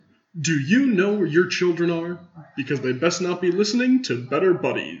Do you know where your children are? Because they best not be listening to Better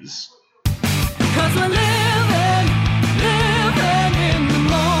Buddies. Cause we're living in the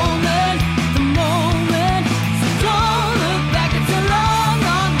moment. So don't look back, it's a long,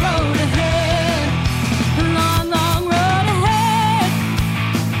 long road ahead. A long, long road ahead.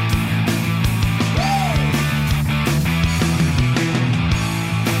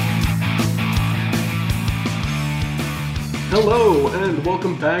 Hello, and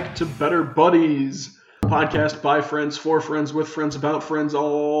welcome back to Better Buddies, a podcast by friends, for friends, with friends, about friends,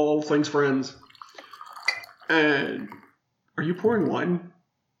 all things friends. And are you pouring wine?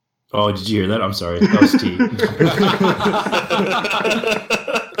 Oh, did you hear that? I'm sorry. That was tea.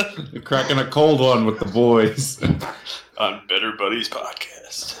 You're cracking a cold one with the boys. On Better Buddies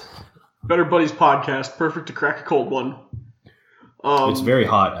Podcast. Better Buddies podcast, perfect to crack a cold one. It's very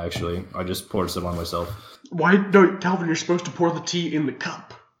hot, actually. I just poured some on myself. Why? No, Calvin, you're supposed to pour the tea in the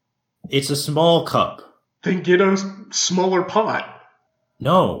cup. It's a small cup. Then get a smaller pot.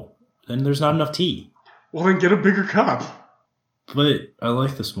 No, then there's not enough tea. Well, then get a bigger cup. But I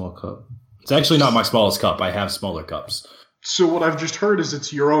like the small cup. It's actually not my smallest cup. I have smaller cups. So what I've just heard is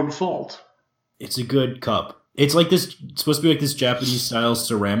it's your own fault. It's a good cup. It's like this. It's supposed to be like this Japanese-style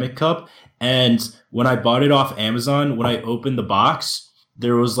ceramic cup. And when I bought it off Amazon, when I opened the box,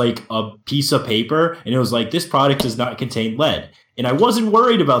 there was like a piece of paper, and it was like, this product does not contain lead. And I wasn't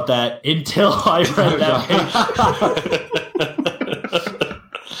worried about that until I read that paper.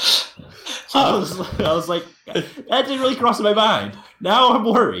 I was like, that didn't really cross my mind. Now I'm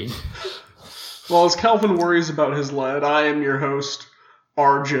worried. Well, as Calvin worries about his lead, I am your host,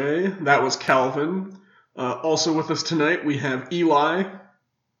 RJ. That was Calvin. Also with us tonight, we have Eli.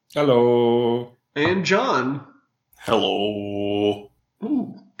 Hello. And John. Hello.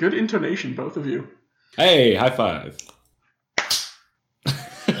 Ooh, good intonation, both of you. Hey, high five.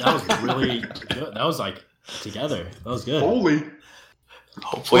 That was really good. That was like together. That was good. Holy.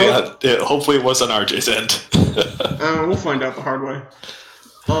 Hopefully it wasn't RJ's end. We'll find out the hard way.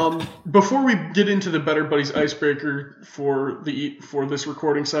 Before we get into the Better Buddies icebreaker for this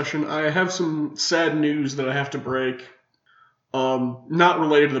recording session, I have some sad news that I have to break. Not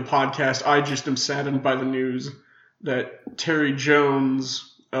related to the podcast. I just am saddened by the news that Terry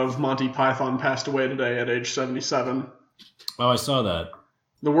Jones of Monty Python passed away today at age 77. Oh, I saw that.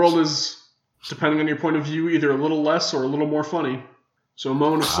 The world is, depending on your point of view, either a little less or a little more funny. So a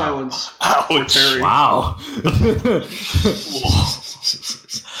moment of silence for Terry. Wow.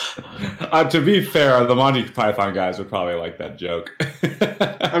 To be fair, the Monty Python guys would probably like that joke.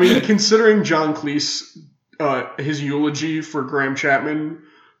 I mean, considering John Cleese, his eulogy for Graham Chapman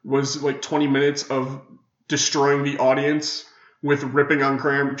was like 20 minutes of destroying the audience with ripping on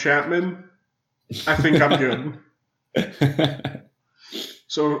Graham Chapman, I think I'm good.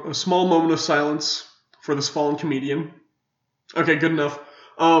 So a small moment of silence for this fallen comedian. Okay, good enough.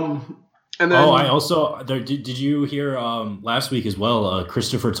 And then, I also did you hear last week as well?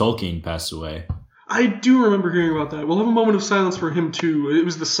 Christopher Tolkien passed away. I do remember hearing about that. We'll have a moment of silence for him too. It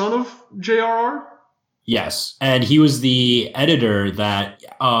was the son of J.R.R.? Yes, and he was the editor that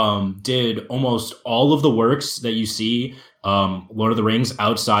did almost all of the works that you see Lord of the Rings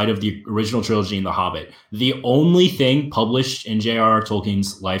outside of the original trilogy and The Hobbit. The only thing published in J.R.R.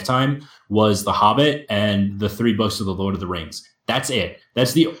 Tolkien's lifetime was The Hobbit and the 3 books of the Lord of the Rings. That's it.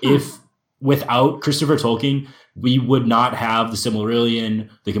 That's if without Christopher Tolkien, we would not have the Silmarillion,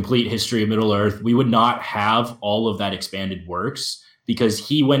 the complete history of Middle-earth. We would not have all of that expanded works because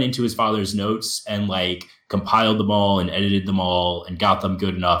he went into his father's notes and like compiled them all and edited them all and got them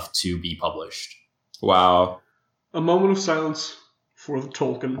good enough to be published. Wow. A moment of silence for the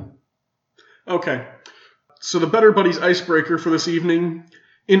Tolkien. Okay. So the Better Buddies icebreaker for this evening,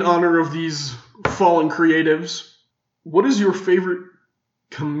 in honor of these fallen creatives, what is your favorite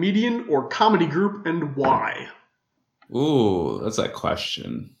comedian or comedy group and why? Ooh, that's a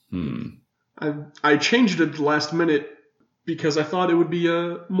question. I changed it at the last minute because I thought it would be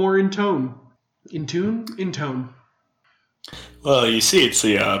more in tone. In tune? In tone. Well, you see, it's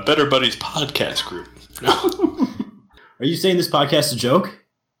the Better Buddies Podcast group. Are you saying this podcast is a joke?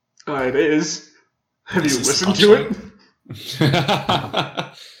 It is. Have you This is listened to it?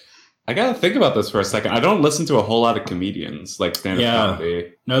 I gotta think about this for a second. I don't listen to a whole lot of comedians, like stand-up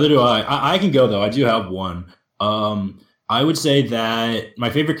comedy. Neither do I. I can go, though. I do have one. I would say that my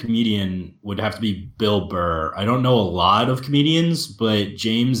favorite comedian would have to be Bill Burr. I don't know a lot of comedians, but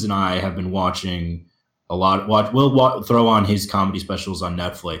James and I have been watching a lot. We'll throw on his comedy specials on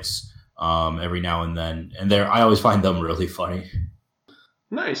Netflix every now and then. And I always find them really funny.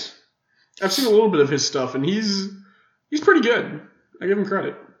 Nice. I've seen a little bit of his stuff, and he's pretty good. I give him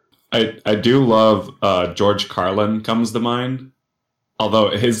credit. I do love George Carlin comes to mind.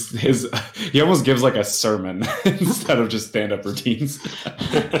 Although he almost gives like a sermon instead of just stand-up routines.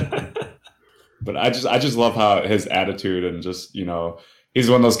 But I just love how his attitude and just, you know, he's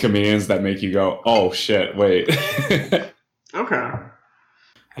one of those comedians that make you go, oh shit, wait. Okay.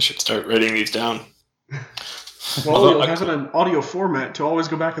 I should start writing these down. Well, you'll have it in audio format to always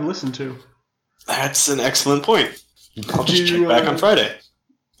go back and listen to. That's an excellent point. I'll just check back on Friday.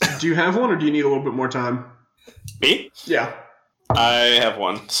 Do you have one, or do you need a little bit more time? Me? Yeah. I have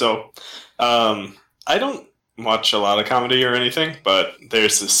one. So, I don't watch a lot of comedy or anything, but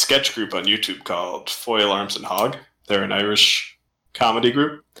there's this sketch group on YouTube called Foil Arms and Hog. They're an Irish comedy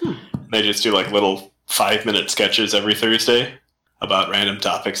group. They just do like little 5-minute sketches every Thursday about random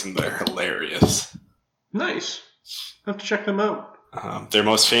topics, and they're hilarious. Nice. I have to check them out. Their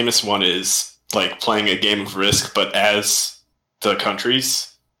most famous one is like playing a game of Risk, but as the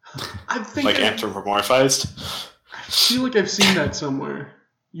countries, I think like anthropomorphized. I feel like I've seen that somewhere.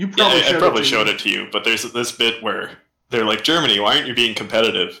 You Yeah, probably I probably to showed me. it to you, but there's this bit where they're like, Germany, why aren't you being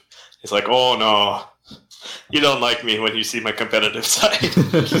competitive? It's like, oh no, you don't like me when you see my competitive side.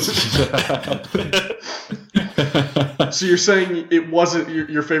 So you're saying it wasn't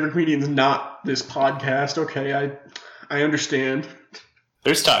your favorite comedian's not this podcast? Okay, I understand.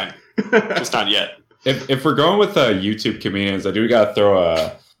 There's time, just not yet. If we're going with YouTube comedians, I do gotta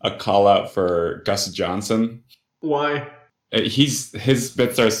throw a call out for Gus Johnson. Why? His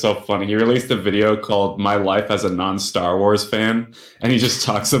bits are so funny. He released a video called "My Life as a Non-Star Wars Fan," and he just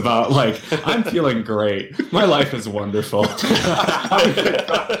talks about like, I'm feeling great. My life is wonderful. I'm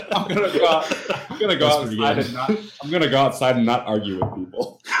gonna go outside and not argue with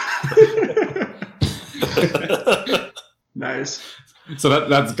people. Nice. So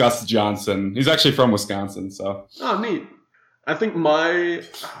that's Gus Johnson. He's actually from Wisconsin. So Oh, neat. I think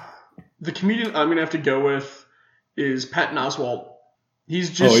the comedian I'm gonna have to go with is Patton Oswalt. He's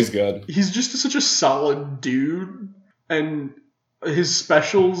good. He's just such a solid dude, and his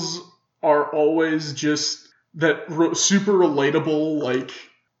specials are always just that super relatable. Like,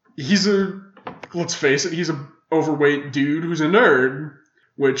 let's face it, he's a overweight dude who's a nerd,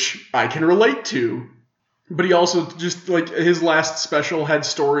 which I can relate to. But he also just, like, his last special had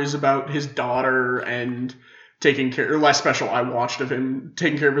stories about his daughter and last special I watched of him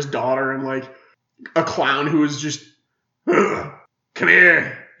taking care of his daughter, and like a clown who was just, come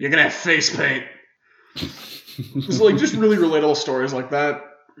here, you're gonna have face paint. It's like just really relatable stories like that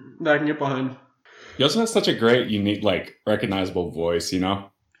I can get behind. He also has such a great, unique, like, recognizable voice, you know?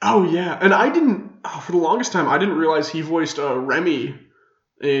 Oh yeah, and for the longest time I didn't realize he voiced Remy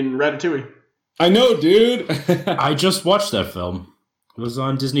in Ratatouille. I know, dude. I just watched that film. It was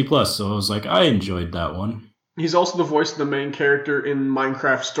on Disney Plus, so I was like, I enjoyed that one. He's also the voice of the main character in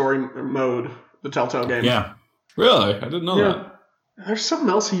Minecraft Story Mode, the Telltale game. Yeah. Really? I didn't know that. There's something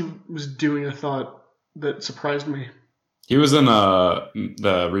else he was doing, I thought, that surprised me. He was in the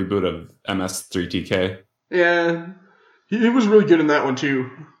reboot of MS3TK. Yeah. He was really good in that one, too,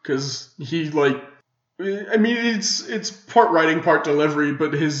 because he, like... I mean, it's part writing, part delivery,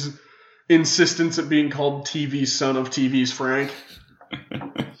 but his insistence at being called TV's son of TV's Frank...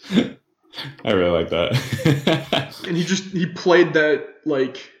 I really like that. And he played that,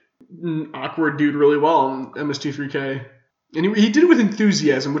 like, awkward dude really well in MS2-3K. And he did it with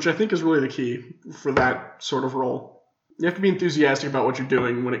enthusiasm, which I think is really the key for that sort of role. You have to be enthusiastic about what you're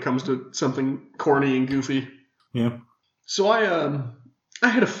doing when it comes to something corny and goofy. Yeah. So I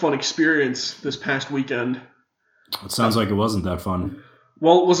had a fun experience this past weekend. It sounds like it wasn't that fun.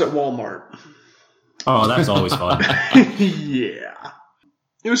 Well, it was at Walmart. Oh, that's always fun. Yeah.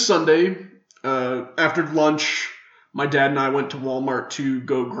 It was Sunday. After lunch, my dad and I went to Walmart to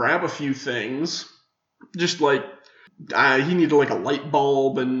go grab a few things. Just like, he needed like a light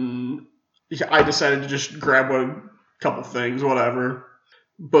bulb, and I decided to just grab a couple things, whatever.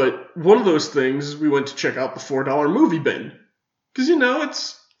 But one of those things, we went to check out the $4 movie bin. Because,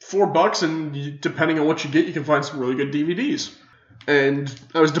 it's $4, and depending on what you get, you can find some really good DVDs. And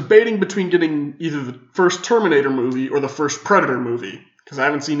I was debating between getting either the first Terminator movie or the first Predator movie, because I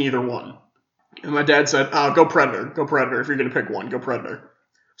haven't seen either one. And my dad said, go Predator. Go Predator. If you're going to pick one, go Predator.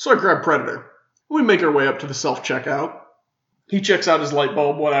 So I grabbed Predator. We make our way up to the self-checkout. He checks out his light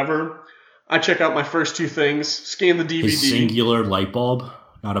bulb, whatever. I check out my first two things, scan the DVD. A singular light bulb,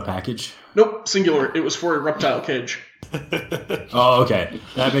 not a package? Nope, singular. It was for a reptile cage. Oh, okay.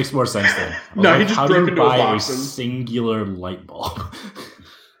 That makes more sense then. No, he just how broke do you into a buy box a and- singular light bulb?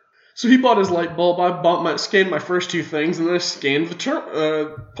 So he bought his light bulb. I scanned my first two things, and then I scanned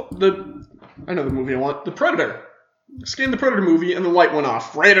I know the movie I want, The Predator. Scanned the Predator movie, and the light went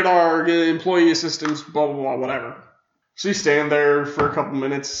off. Rated R, employee assistance, blah, blah, blah, whatever. So you stand there for a couple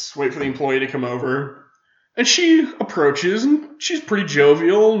minutes, wait for the employee to come over. And she approaches, and she's pretty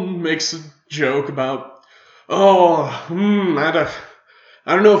jovial, and makes a joke about, I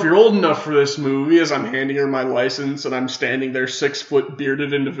don't know if you're old enough for this movie, as I'm handing her my license, and I'm standing there, 6-foot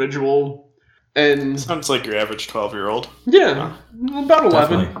bearded individual. And Sounds like your average 12-year-old. yeah, about 11.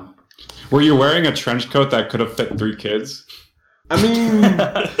 Definitely. Were you wearing a trench coat that could have fit 3 kids? I mean,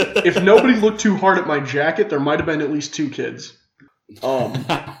 if nobody looked too hard at my jacket, there might have been at least 2 kids.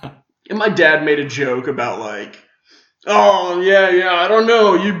 And my dad made a joke about like, oh, yeah, I don't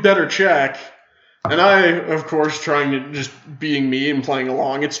know, you better check. And I, of course, trying to just being me and playing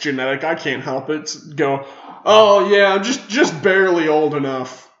along, it's genetic, I can't help it, go, oh, yeah, just barely old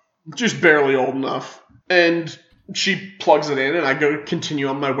enough. Just barely old enough. And she plugs it in, and I go continue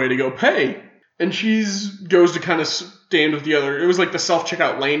on my way to go pay. And goes to kind of stand with the other. It was like the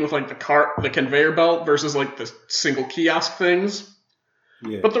self-checkout lane with like the conveyor belt versus like the single kiosk things.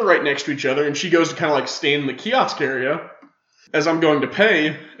 Yeah. But they're right next to each other, and she goes to kind of like stand in the kiosk area as I'm going to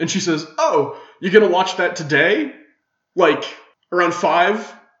pay, and she says, oh, you gonna watch that today? Like, around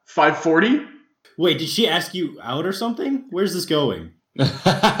 5:40? Wait, did she ask you out or something? Where's this going? Yeah.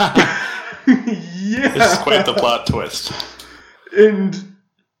 This is quite the plot twist. And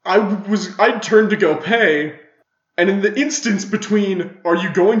I turned to go pay, and in the instance between, are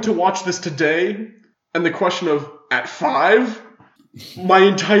you going to watch this today? And the question of, at 5? My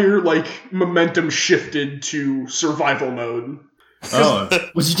entire, like, momentum shifted to survival mode. Oh,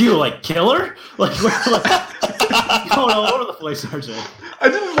 what did you do? Like kill her? Like, going all over the place, RJ. I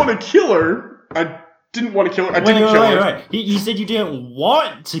didn't want to kill her. I didn't kill her. Right. You said you didn't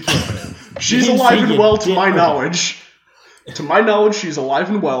want to kill her. She's You didn't alive say and you well, to did- my okay. knowledge. To my knowledge, she's alive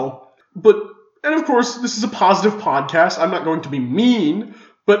and well. And of course, this is a positive podcast. I'm not going to be mean,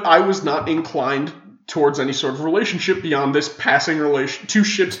 but I was not inclined towards any sort of relationship beyond this two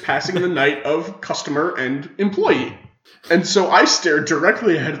ships passing in the night of customer and employee. And so I stared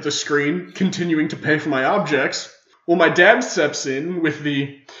directly ahead at the screen, continuing to pay for my objects, while my dad steps in with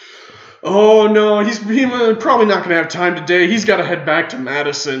oh no, he's probably not going to have time today. He's got to head back to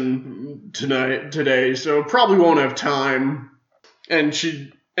Madison today, so probably won't have time. And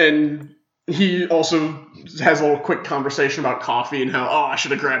he also has a little quick conversation about coffee and how, I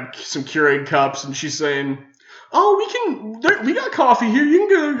should have grabbed some Keurig cups. And she's saying, we got coffee here. You can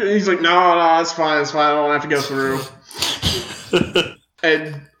go. And he's like, no, it's fine. I don't have to go through.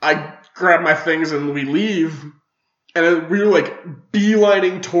 And I grab my things and we leave. And we were like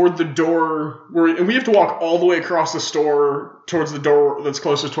beelining toward the door, and we have to walk all the way across the store towards the door that's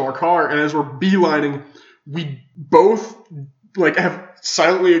closest to our car. And as we're beelining, we both like have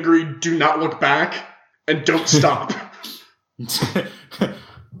silently agreed, do not look back and don't stop.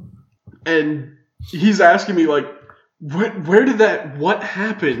 And he's asking me like, what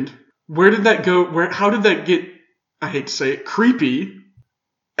happened? Where did that go? How did that get, I hate to say it, creepy?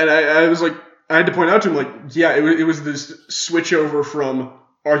 And I was like, I had to point out to him, like, yeah, it was this switch over from,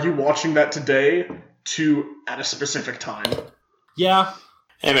 are you watching that today, to at a specific time. Yeah,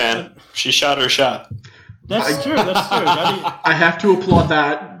 Hey man, she shot her shot. that's true. I have to applaud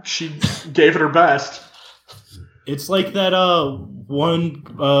that. She gave it her best. It's like that one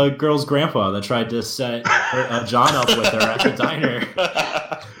girl's grandpa that tried to set John up with her at the diner.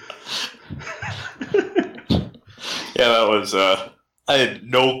 Yeah, that was. I had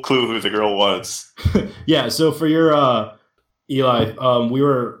no clue who the girl was. Yeah, so for your Eli, we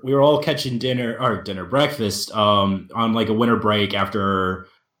were all catching breakfast on like a winter break after,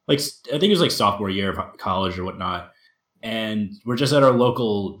 like, I think it was like sophomore year of college or whatnot, and we're just at our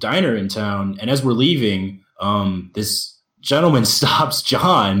local diner in town, and as we're leaving, this gentleman stops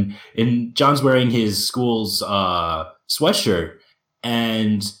John, and John's wearing his school's sweatshirt,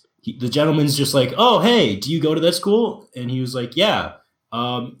 and the gentleman's just like, oh, hey, do you go to that school? And he was like, yeah.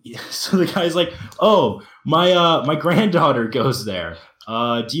 So the guy's like, oh, my granddaughter goes there.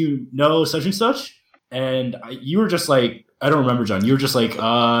 Do you know such and such? And you were just like, I don't remember, John. You were just like, No,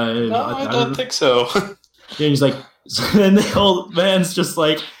 I don't think so. And he's like, so then the old man's just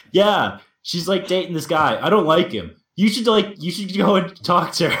like, yeah, she's like dating this guy. I don't like him. You should go and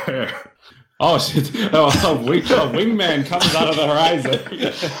talk to her. Oh shit! A wingman comes out of the horizon.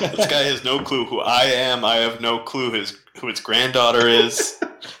 This guy has no clue who I am. I have no clue who his granddaughter is.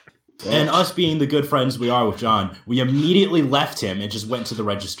 And us being the good friends we are with John, we immediately left him and just went to the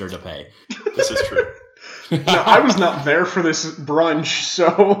register to pay. This is true. Now, I was not there for this brunch,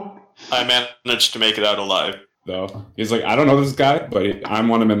 so I managed to make it out alive. Though he's like, I don't know this guy, but I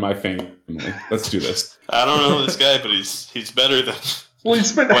want him in my family. Let's do this. I don't know this guy, but he's better than. Well, he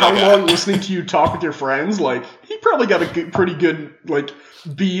spent What how I got. long listening to you talk with your friends? Like, he probably got a pretty good, like,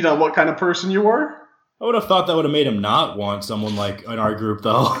 bead on what kind of person you were. I would have thought that would have made him not want someone like in our group,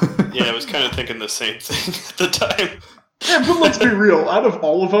 though. Yeah, I was kind of thinking the same thing at the time. Yeah, but let's be real. Out of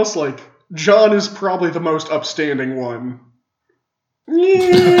all of us, like, John is probably the most upstanding one.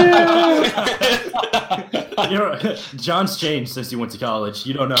 Yeah. You know, John's changed since he went to college.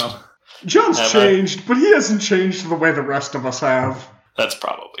 You don't know. John's Have I? changed, but he hasn't changed the way the rest of us have. That's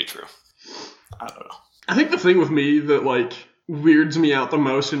probably true. I don't know. I think the thing with me that, like, weirds me out the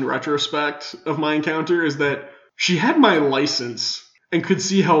most in retrospect of my encounter is that she had my license and could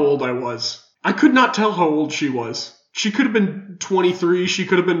see how old I was. I could not tell how old she was. She could have been 23, she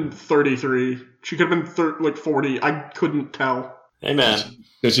could have been 33, she could have been 40. I couldn't tell. Hey, man.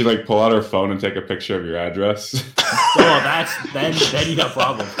 Did she like pull out her phone and take a picture of your address? Oh, then you got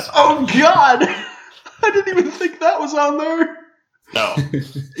problems. Oh, God! I didn't even think that was on there. No.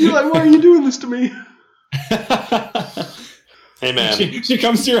 Eli, why are you doing this to me? Hey, man. She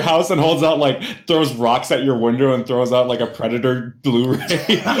comes to your house and holds out throws rocks at your window and throws out a Predator Blu-ray.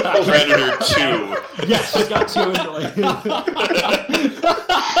 Predator 2. Yeah, she's got two.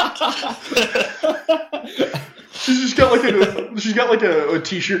 She's got a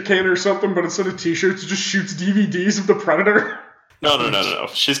t-shirt can or something, but instead of t-shirts, it just shoots DVDs of the Predator. No.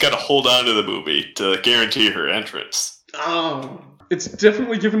 She's got to hold on to the movie to guarantee her entrance. Oh, it's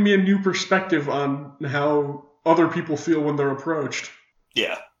definitely given me a new perspective on how other people feel when they're approached.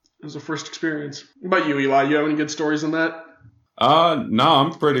 Yeah. It was a first experience. What about you, Eli? You have any good stories on that? No,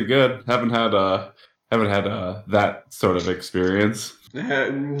 I'm pretty good. Haven't had that sort of experience.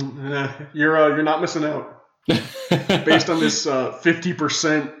 You're not missing out. Based on this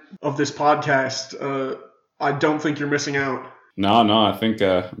 50% of this podcast, I don't think you're missing out. No, I think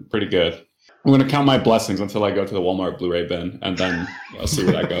I'm pretty good. I'm gonna count my blessings until I go to the Walmart Blu-ray bin, and then I'll see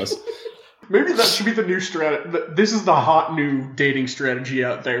where that goes. Maybe that should be the new strategy. This is the hot new dating strategy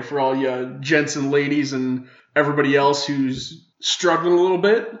out there for all you gents and ladies and everybody else who's struggling a little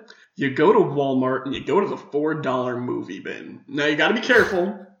bit. You go to Walmart and you go to the $4 movie bin. Now you gotta be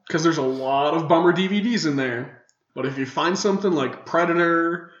careful, because there's a lot of bummer DVDs in there. But if you find something like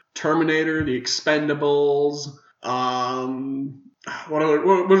Predator, Terminator, The Expendables, what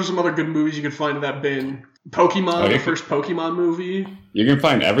are some other good movies you could find in that bin? Pokemon, the first Pokemon movie. You can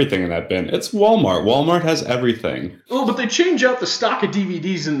find everything in that bin. It's Walmart. Walmart has everything. Oh, but they change out the stock of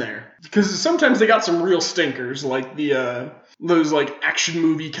DVDs in there. Because sometimes they got some real stinkers, like those action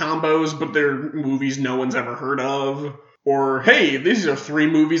movie combos, but they're movies no one's ever heard of. Or, hey, these are 3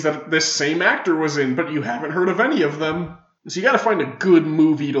 movies that this same actor was in, but you haven't heard of any of them. So you gotta find a good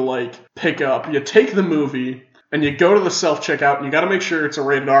movie to, pick up. You take the movie, and you go to the self-checkout, and you gotta make sure it's a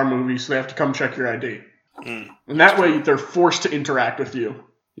rated R movie, so they have to come check your ID. And that way, they're forced to interact with you.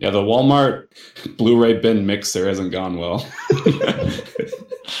 Yeah, the Walmart Blu-ray bin mixer hasn't gone well.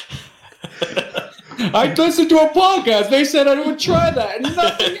 I listened to a podcast. They said I would try that, and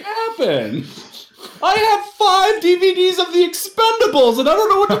nothing happened. I have 5 DVDs of The Expendables, and I don't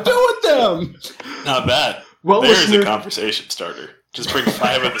know what to do with them. Not bad. Well, There's listener- a conversation starter. Just bring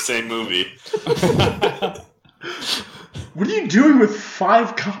 5 of the same movie. What are you doing with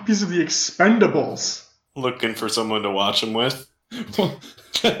 5 copies of The Expendables? Looking for someone to watch them with.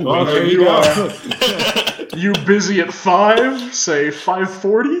 Well, there you go. You busy at 5? Say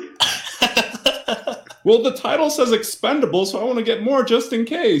 5:40? Well, the title says Expendables, so I want to get more just in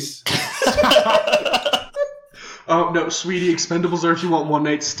case. Oh, no, sweetie, Expendables are if you want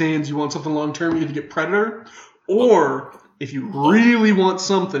one-night stands, you want something long-term, you get to get Predator. Or, if you really want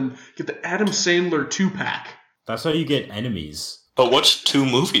something, get the Adam Sandler 2-pack. That's how you get enemies. But which 2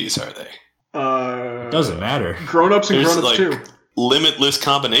 movies are they? Doesn't matter. Grown-ups and There's Grown-ups 2. limitless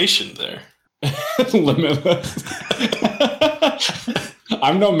combination there. Limitless.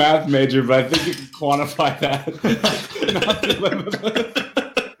 I'm no math major, but I think you can quantify that. Not be limitless.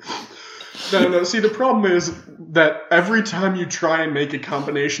 No, see, the problem is that every time you try and make a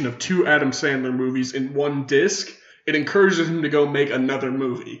combination of 2 Adam Sandler movies in one disc, it encourages him to go make another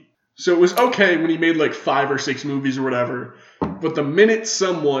movie. So it was okay when he made 5 or 6 movies or whatever, but the minute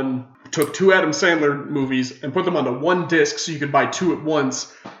someone took 2 Adam Sandler movies and put them onto one disc so you could buy 2 at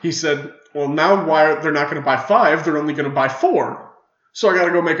once, he said, well, now why they're not going to buy 5, they're only going to buy 4. So I got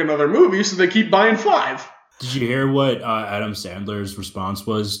to go make another movie so they keep buying 5. Did you hear what Adam Sandler's response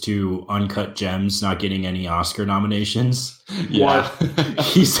was to Uncut Gems not getting any Oscar nominations? Yeah.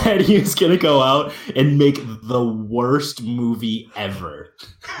 He said he was going to go out and make the worst movie ever.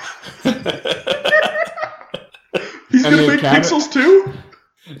 He's And going to the make Academy- Pixels too?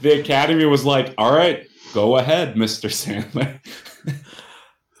 The Academy was like, all right, Go ahead, Mr. Sandler.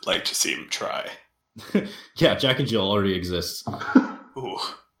 Like to see him try. Yeah, Jack and Jill already exists. Ooh.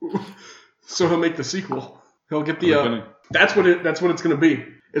 So he'll make the sequel. He'll get We're the. gonna- That's what it's gonna be.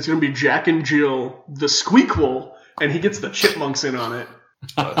 It's gonna be Jack and Jill, the squeakquel, and he gets the chipmunks in on it.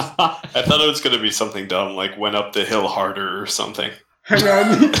 I thought it was going to be something dumb, like went up the hill harder or something. Hang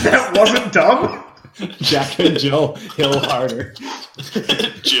on, that wasn't dumb. Jack and Jill Hill Harder.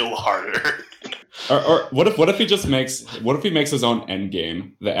 Jill harder. Or what if he makes his own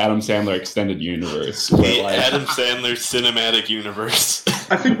Endgame, the Adam Sandler extended universe, where The like Adam Sandler cinematic universe.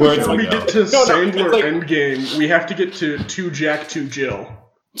 I think Where it's before we like, get to no, Sandler it's like- Endgame, we have to get to Two Jack, Two Jill.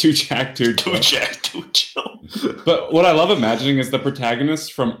 two Jack, two Two Jill. Jack, two Jill. But what I love imagining is the protagonists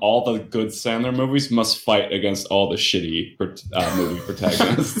from all the good Sandler movies must fight against all the shitty movie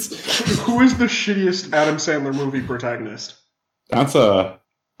protagonists. Who is the shittiest Adam Sandler movie protagonist? I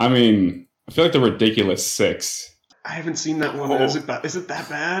feel like the Ridiculous Six. I haven't seen that one. Oh. Is it that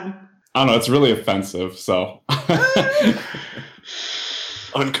bad? I don't know, it's really offensive, so.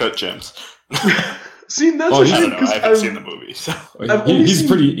 Uncut Gems. See, that's Well, a I I shame don't know. I because haven't seen the movie. So. I've only he's seen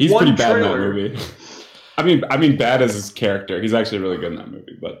pretty one bad in that trailer. movie. I mean, bad as his character. He's actually really good in that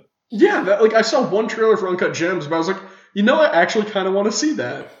movie, but yeah, I saw one trailer for Uncut Gems, but I was like, I actually kind of want to see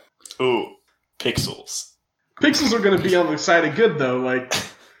that. Ooh, Pixels. Pixels are going to be on the side of good though. Like,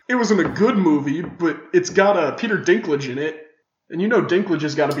 it wasn't a good movie, but it's got Peter Dinklage in it, and Dinklage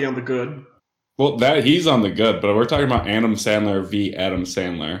has got to be on the good. well, that he's on the good. But we're talking about Adam Sandler v. Adam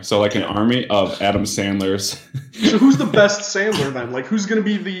Sandler, so like an army of Adam Sandlers. So who's the best Sandler then? Like, who's going to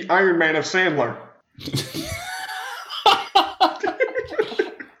be the Iron Man of Sandler?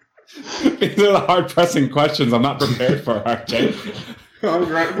 These are the hard pressing questions I'm not prepared for, RJ. All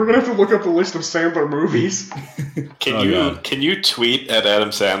right, we're going to have to look up the list of Sandler movies. Can God. can you tweet at Adam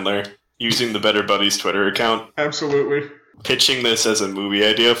Sandler using the Better Buddies Twitter account, Absolutely. pitching this as a movie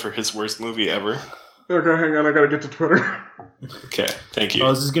idea for his worst movie ever? Okay, hang on, I got to get to Twitter. Okay, thank you.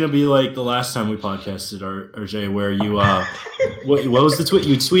 Oh, this is gonna be like the last time we podcasted, RJ, where you what was the tweet?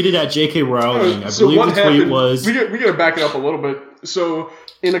 You tweeted at J.K. Rowling. I So believe what the tweet happened? was. We got to back it up a little bit. So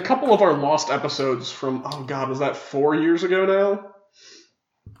in a couple of our lost episodes from was that 4 years ago now?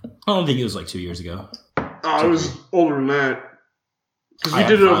 I don't think it was like 2 years ago. It was older than that. Because we I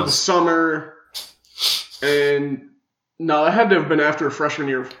did have it over the files. summer, and no, it had to have been after freshman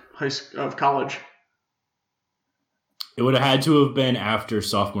year of college. It would have had to have been after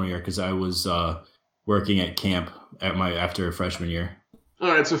sophomore year because I was working at camp after freshman year. All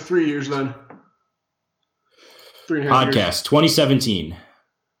right, so 3 years then. 3.5 years. Podcast 2017.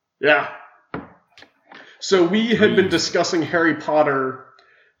 Yeah. So we had been discussing Harry Potter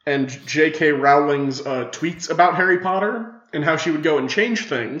and J.K. Rowling's tweets about Harry Potter and how she would go and change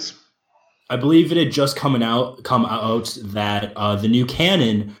things. I believe it had just come out that the new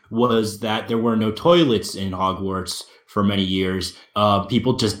canon was that there were no toilets in Hogwarts for many years.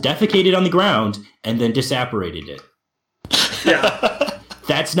 People just defecated on the ground and then disapparated it. Yeah.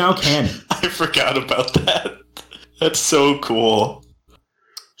 That's now canon. I forgot about that. That's so cool.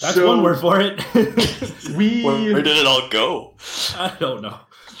 That's So one word for it. Where did it all go? I don't know.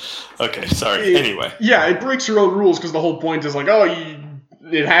 Okay, sorry. Anyway, Yeah, it breaks your own rules because the whole point is like,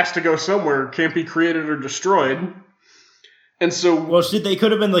 it has to go somewhere, can't be created or destroyed. And so, Well, they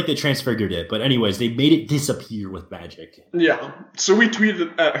could have been like they transfigured it, but anyways, they made it disappear with magic. yeah. So we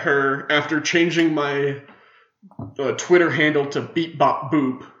tweeted at her after changing my Twitter handle to Beep Bop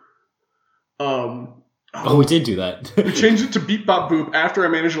Boop. Oh, we did do that. We changed it to Beep Bop Boop after I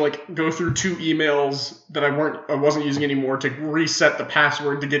managed to go through 2 emails that I wasn't using anymore to reset the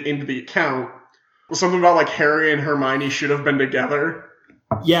password to get into the account. It was something about Harry and Hermione should have been together.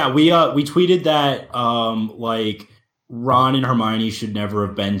 Yeah, we tweeted that Ron and Hermione should never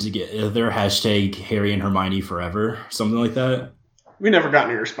have been together. Hashtag Harry and Hermione forever. Something like that. We never got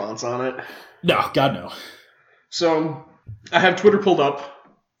any response on it. No, God no. So I have Twitter pulled up.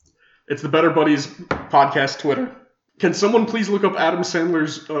 It's the Better Buddies podcast Twitter. Can someone please look up Adam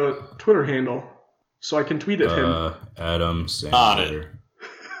Sandler's Twitter handle so I can tweet at him? Adam On Sandler.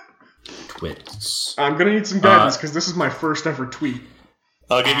 Twits. I'm going to need some guidance because this is my first ever tweet.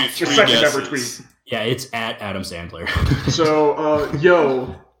 I'll give you Your 3 second guesses. ever tweet. Yeah, it's at Adam Sandler. So,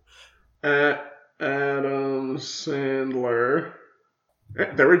 yo, at Adam Sandler.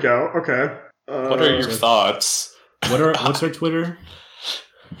 There we go. Okay. What are your thoughts? What's our Twitter?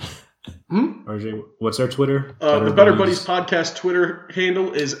 Hmm? RJ, what's our Twitter? The Better Buddies podcast Twitter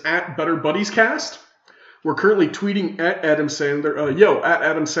handle is at Better Buddies Cast. We're currently tweeting at Adam Sandler. At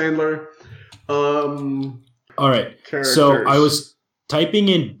Adam Sandler. All right. Characters. So I was typing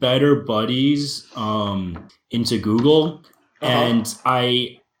in Better Buddies into Google, and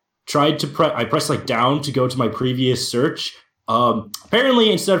I tried to I pressed like down to go to my previous search.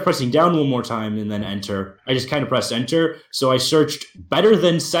 Apparently, instead of pressing down one more time and then enter, I just kind of pressed enter. So I searched better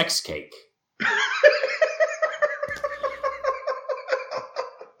than sex cake.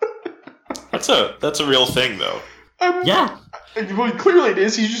 That's a real thing, though. Yeah. Well, clearly it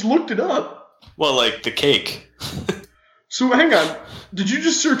is. He just looked it up. Well, like the cake. So hang on. Did you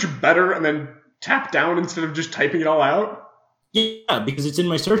just search better and then tap down instead of just typing it all out? Yeah, because it's in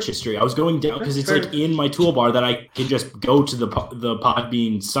my search history. I was going down because it's Fair. like in my toolbar that I can just go to the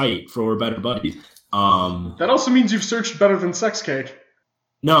Podbean site for Better Buddies. That also means you've searched better than sex cake.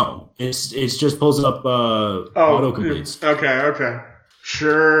 No, it's just pulls up auto completes. Okay.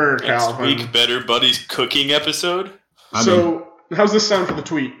 Sure, Next Calvin. week, Better Buddies cooking episode. So, how's this sound for the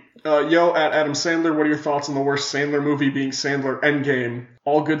tweet? Yo, at Adam Sandler, what are your thoughts on the worst Sandler movie being Sandler Endgame?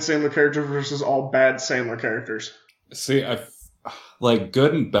 All good Sandler characters versus all bad Sandler characters. See, like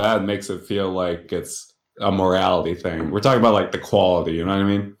good and bad makes it feel like it's a morality thing. We're talking about like the quality, you know what I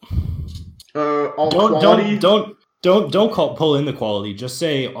mean? Quality. Don't pull in the quality. Just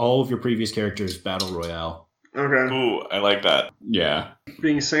say all of your previous characters battle royale. Okay. Ooh, I like that. Yeah.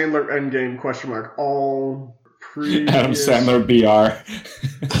 Being Sandler Endgame, ? All previous Adam Sandler BR.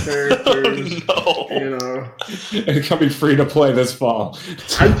 characters, Oh, no. you know. It's coming free to play this fall.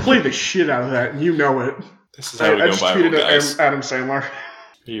 I'd play the shit out of that, and you know it. This is how we I go just viral, tweeted guys. at Adam Sandler. Are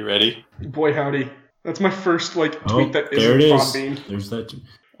you ready? Boy, howdy. That's my first, tweet that there isn't it is. Podbean. There's that.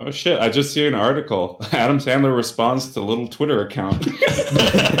 Oh shit, I just see an article. Adam Sandler responds to little Twitter account.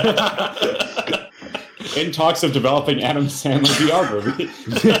 In talks of developing Adam Sandler VR movie.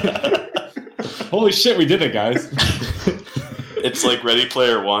 Holy shit, we did it, guys. It's like Ready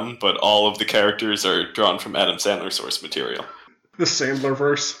Player One, but all of the characters are drawn from Adam Sandler source material. The Sandler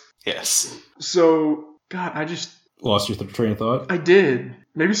verse. Yes. So, God, Lost your train of thought. I did.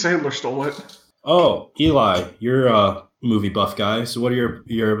 Maybe Sandler stole it. Oh, Eli, you're a movie buff guy. So what are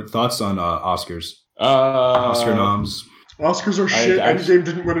your thoughts on Oscars? Oscar noms. Oscars are shit. I- Endgame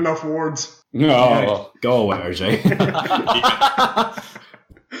didn't win enough awards. No. Yeah, go away, RJ.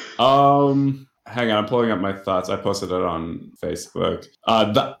 Hang on, I'm pulling up my thoughts. I posted it on Facebook.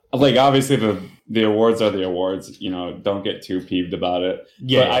 Obviously the awards are the awards. You know, don't get too peeved about it.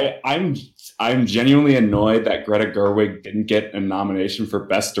 Yeah. But I'm genuinely annoyed that Greta Gerwig didn't get a nomination for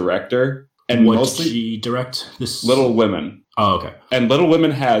Best Director. And what mostly did she direct? This Little Women. Oh, okay. And Little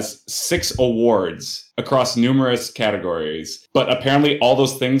Women has 6 awards across numerous categories. But apparently all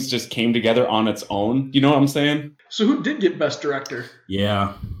those things just came together on its own. You know what I'm saying? So who did get Best Director?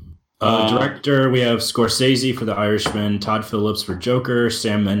 Yeah. Director, we have Scorsese for The Irishman, Todd Phillips for Joker,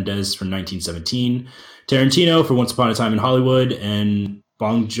 Sam Mendes for 1917, Tarantino for Once Upon a Time in Hollywood, and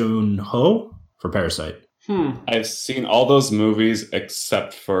Bong Joon-ho for Parasite. I've seen all those movies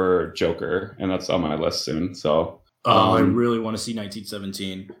except for Joker, and that's on my list soon. So I really want to see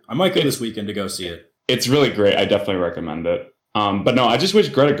 1917. I might go this weekend to go see it. it's really great. I definitely recommend it. But no, I just wish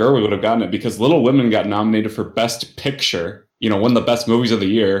Greta Gerwig would have gotten it because Little Women got nominated for Best Picture, one of the best movies of the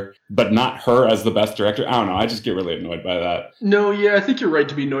year, but not her as the best director. I don't know. I just get really annoyed by that. No, yeah, I think you're right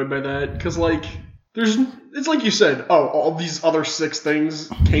to be annoyed by that because, it's like you said. Oh, all these other 6 things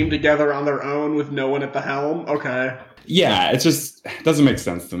came together on their own with no one at the helm. Okay. Yeah, it just doesn't make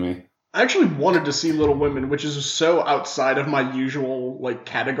sense to me. I actually wanted to see Little Women, which is so outside of my usual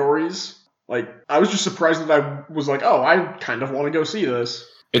categories. I was just surprised that I was like, oh, I kind of want to go see this.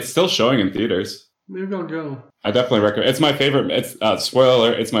 It's still showing in theaters. Maybe I'll go. I definitely recommend. It's my favorite. It's spoiler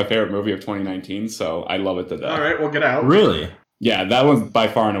alert, it's my favorite movie of 2019. So I love it to death. All right, well, get out. Really? Yeah, that one's by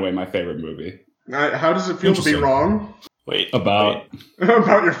far and away my favorite movie. How does it feel to be Interesting. wrong Wait. About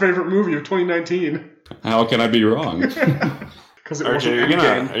about your favorite movie of 2019? how can I be wrong? Because it RJ, wasn't are you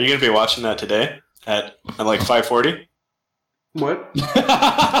Endgame. gonna be watching that today at 5:40? What?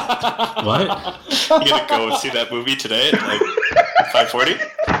 What? You gonna go see that movie today at 5:40?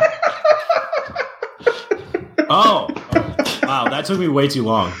 Oh, wow, that took me way too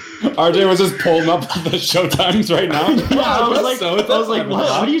long. RJ was just pulling up the show times right now. Yeah, I was like, So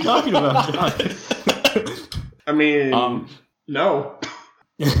what are you talking about, John? I mean, Um, no.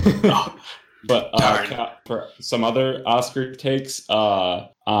 But Darn. for some other Oscar takes,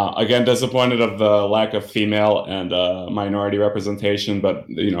 again, disappointed of the lack of female and minority representation, but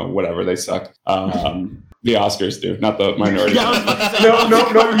whatever, they suck. The Oscars do, not the minority. Yeah, I was about to say- No,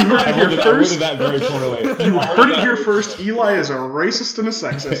 you heard I it here worded first. that very poorly. You heard it here first. Eli is a racist and a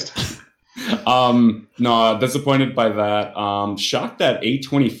sexist. No, disappointed by that. Shocked that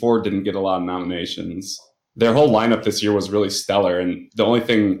A24 didn't get a lot of nominations. their whole lineup this year was really stellar. And the only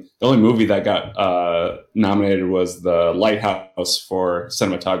movie that got nominated was The Lighthouse for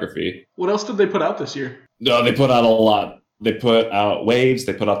cinematography. What else did they put out this year? No, they put out a lot. They put out Waves.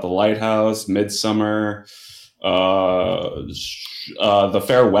 They put out The Lighthouse, Midsummer, The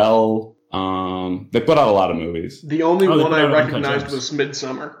Farewell. They put out a lot of movies. The only Oh, they one put I out Uncut recognized Gems. was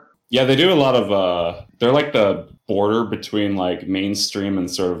Midsummer. Yeah, they do a lot of. They're like the border between like mainstream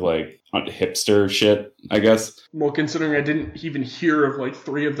and sort of like hipster shit, I guess. Well, considering I didn't even hear of like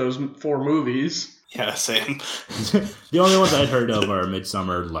 3 of those 4 movies. Yeah, same. The only ones I'd heard of are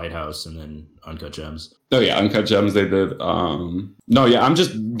Midsummer, Lighthouse, and then Uncut Gems. Oh yeah, Uncut Gems. They did. No, yeah,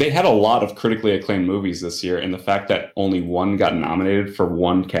 they had a lot of critically acclaimed movies this year, and the fact that only one got nominated for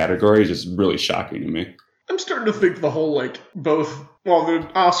one category is just really shocking to me. I'm starting to think the whole, like, the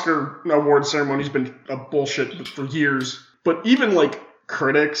Oscar award ceremony's been a bullshit for years, but even, like,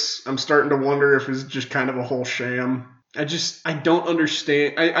 critics, I'm starting to wonder if it's just kind of a whole sham. I don't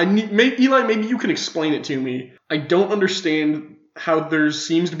understand. Eli, maybe you can explain it to me. I don't understand how there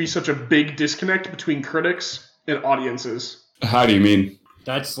seems to be such a big disconnect between critics and audiences. How do you mean?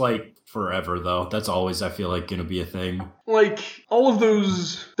 That's like forever, though. That's always, I feel like, going to be a thing. Like, all of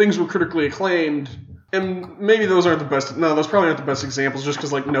those things were critically acclaimed, and maybe those aren't the best. No, those probably aren't the best examples just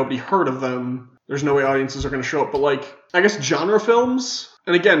because, like, nobody heard of them. There's no way audiences are going to show up. But, like, I guess genre films,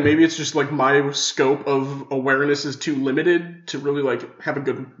 and again, maybe it's just, like, my scope of awareness is too limited to really, like, have a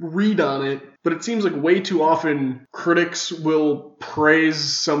good read on it. But it seems like way too often critics will praise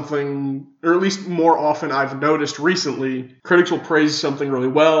something, or at least more often I've noticed recently, critics will praise something really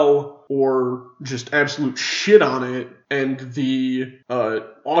well or just absolute shit on it, and the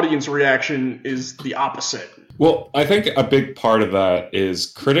audience reaction is the opposite. Well, I think a big part of that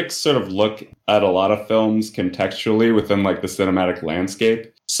is critics sort of look at a lot of films contextually within like the cinematic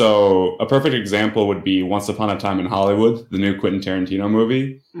landscape. So a perfect example would be Once Upon a Time in Hollywood, the new Quentin Tarantino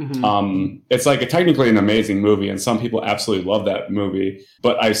movie. Mm-hmm. It's like technically an amazing movie, and some people absolutely love that movie.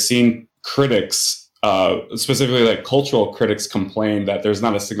 But I've seen critics, specifically like cultural critics, complain that there's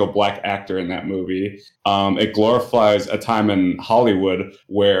not a single black actor in that movie. It glorifies a time in Hollywood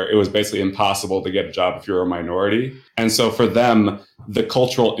where it was basically impossible to get a job if you're a minority. And so for them, the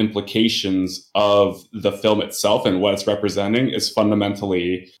cultural implications of the film itself and what it's representing is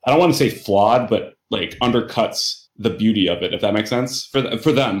fundamentally, I don't want to say flawed, but like undercuts the beauty of it, if that makes sense for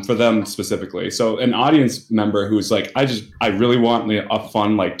them specifically. So an audience member who's like, I really want a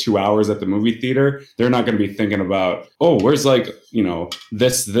fun like 2 hours at the movie theater, they're not going to be thinking about, oh, where's like,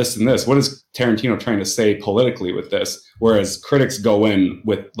 this and this, what is Tarantino trying to say politically with this? Whereas critics go in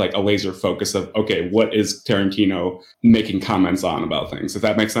with like a laser focus of, okay, what is Tarantino making comments on about things, if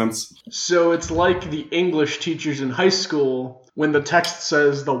that makes sense. So it's like the English teachers in high school when the text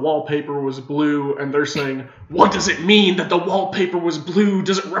says the wallpaper was blue, and they're saying, what does it mean that the wallpaper was blue?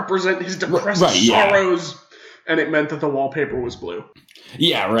 Does it represent his depressed sorrows? And it meant that the wallpaper was blue.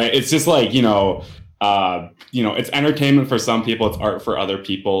 Yeah, right. It's just like, it's entertainment for some people, it's art for other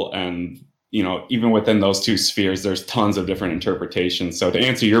people. And, even within those two spheres, there's tons of different interpretations. So to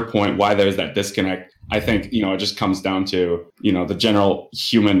answer your point, why there's that disconnect, I think, it just comes down to, the general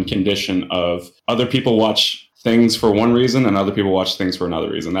human condition of other people watch things for one reason and other people watch things for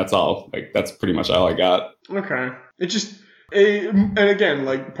another reason. That's all. Like, that's pretty much all I got. Okay. And again,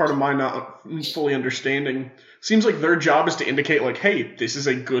 like, part of my not fully understanding, seems like their job is to indicate, like, hey, this is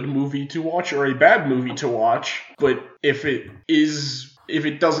a good movie to watch or a bad movie to watch. But if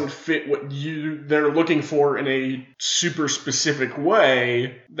it doesn't fit what they're looking for in a super specific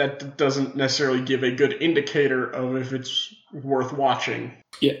way, that doesn't necessarily give a good indicator of if it's worth watching.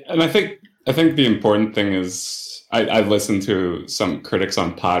 Yeah, and I think the important thing is I listened to some critics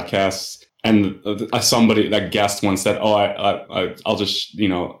on podcasts, and that guest once said, "Oh, I'll just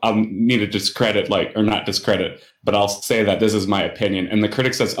I'll need to discredit not discredit, but I'll say that this is my opinion." And the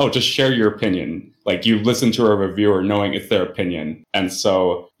critic says, "Oh, just share your opinion. Like, you listen to a reviewer knowing it's their opinion." And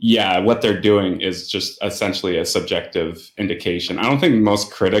so, yeah, what they're doing is just essentially a subjective indication. I don't think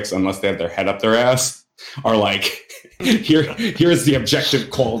most critics, unless they have their head up their ass, are like, here's the objective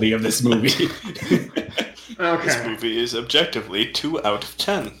quality of this movie. Okay. This movie is objectively 2 out of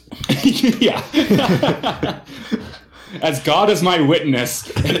 10. Yeah. As God is my witness,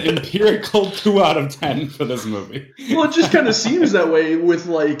 an empirical 2 out of 10 for this movie. Well, it just kind of seems that way with,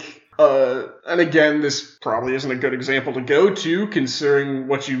 like, and again, this probably isn't a good example to go to, considering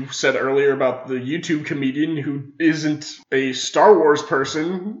what you said earlier about the YouTube comedian who isn't a Star Wars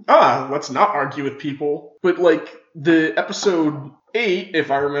person. Let's not argue with people. But, like, the episode 8,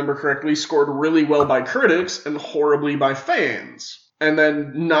 if I remember correctly, scored really well by critics and horribly by fans. And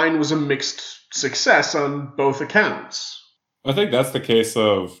then 9 was a mixed success on both accounts. I think that's the case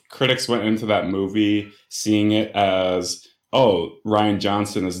of critics went into that movie seeing it as, oh, Rian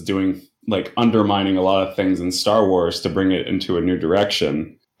Johnson is doing, like, undermining a lot of things in Star Wars to bring it into a new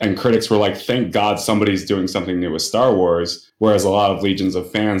direction. And critics were like, thank God somebody's doing something new with Star Wars. Whereas a lot of legions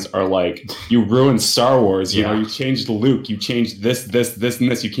of fans are like, you ruined Star Wars. You know, you changed Luke. You changed this, and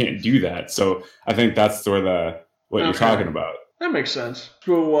this. You can't do that. So I think that's sort of what you're talking about. That makes sense.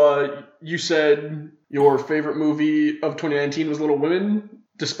 So you said your favorite movie of 2019 was Little Women,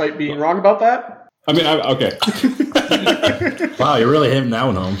 despite being wrong about that? I mean, okay. Wow, you're really hitting that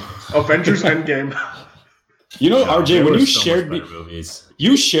one home. Avengers Endgame. You know, God, RJ, there when were you so shared much me, better movies.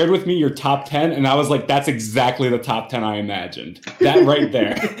 you shared with me your top 10, and I was like, that's exactly the top 10 I imagined. That right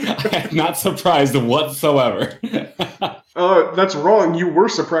there. I'm not surprised whatsoever. That's wrong. You were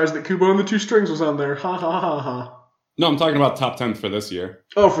surprised that Kubo and the Two Strings was on there. Ha ha ha ha. No, I'm talking about top 10 for this year.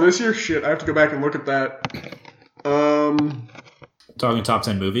 Oh, for this year? Shit, I have to go back and look at that. Talking top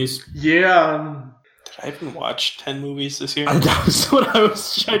 10 movies? Yeah. Did I even watch 10 movies this year? That was what I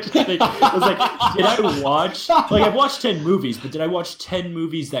was trying to think. I was like, did I watch... Like, I've watched 10 movies, but did I watch 10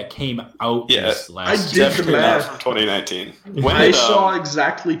 movies that came out this I last did year? the Definitely not math. from 2019. When I did, saw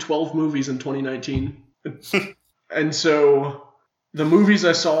exactly 12 movies in 2019. And so, the movies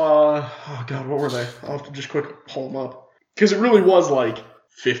I saw... Oh, God, what were they? I'll have to just quick pull them up. Because it really was like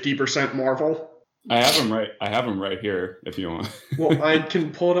 50% Marvel. I have them right here if you want. Well, I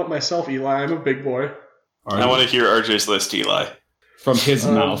can pull it up myself, Eli. I'm a big boy. I want to hear RJ's list, Eli. From his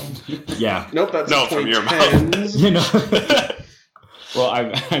Um, mouth. Yeah. Nope, that's No, the from your 2010s. You know? Well,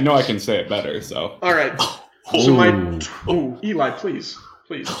 I know I can say it better, so. All right. So my... Ooh. Oh, Eli, please.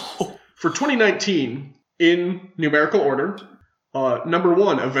 Please. For 2019, in numerical order, number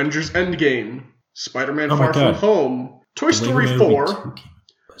 1, Avengers Endgame, Spider-Man Oh my Far From God. Home, Toy Story Lego Movie 4, 2 came-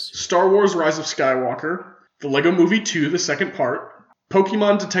 Star Wars Rise of Skywalker, The Lego Movie 2, the second part,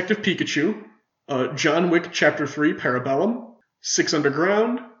 Pokemon Detective Pikachu, John Wick Chapter 3, Parabellum, 6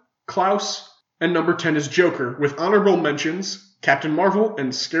 Underground, Klaus, and number 10 is Joker, with honorable mentions, Captain Marvel,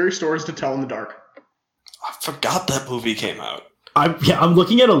 and Scary Stories to Tell in the Dark. I forgot that movie came out. I'm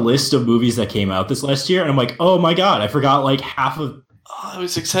looking at a list of movies that came out this last year, and I'm like, oh my God, I forgot like half of... Oh, I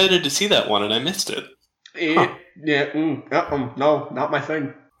was excited to see that one, and I missed it. Yeah, no, not my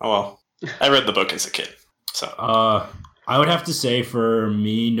thing. Oh well. I read the book as a kid, so... I would have to say for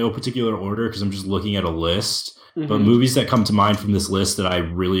me, no particular order, because I'm just looking at a list. But Mhm. movies that come to mind from this list that I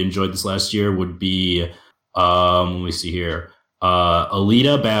really enjoyed this last year would be, let me see here,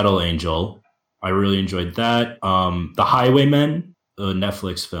 Alita: Battle Angel. I really enjoyed that. The Highwaymen, the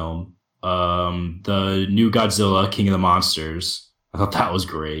Netflix film. The new Godzilla, King of the Monsters. I thought that was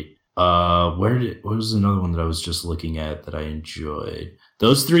great. What was another one that I was just looking at that I enjoyed?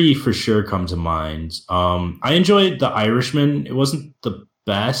 Those 3 for sure come to mind. I enjoyed The Irishman. It wasn't the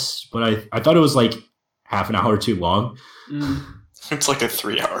best, but I thought it was like half an hour too long. Mm. It's like a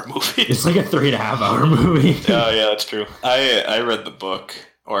 3-hour movie. It's like a 3.5 hour movie. Oh, yeah, that's true. I read the book,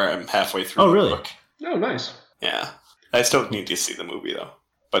 or I'm halfway through Oh, the really? book. Oh, nice. Yeah. I still need to see the movie, though.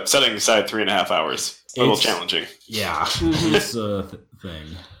 But setting aside 3.5 hours, a little It's- challenging. Yeah, Mhm. it's a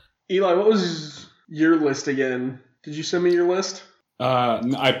thing. Eli, what was your list again? Did you send me your list?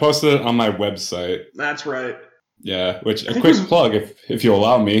 I posted it on my website. That's right. Yeah, which I a think quick it was- plug if you'll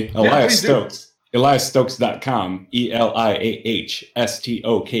allow me. Elias please do. Stokes. EliasStokes.com.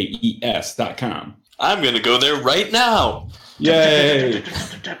 EliaStokes.com. I'm going to go there right now. Yay!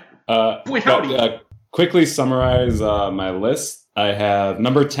 Boy, howdy. Quickly summarize my list. I have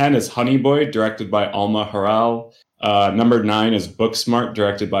number 10 is Honey Boy, directed by Alma Harral. Number 9 is Booksmart,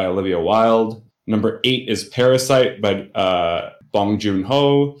 directed by Olivia Wilde. Number 8 is Parasite by Bong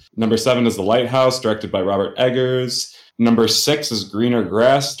Joon-ho. Number 7 is The Lighthouse, directed by Robert Eggers. Number 6 is Greener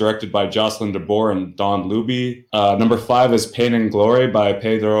Grass, directed by Jocelyn DeBoer and Don Luby. Number 5 is Pain and Glory by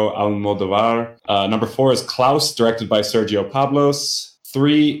Pedro Almodovar. Number 4 is Klaus, directed by Sergio Pablos.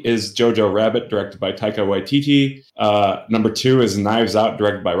 3 is Jojo Rabbit, directed by Taika Waititi. Number 2 is Knives Out,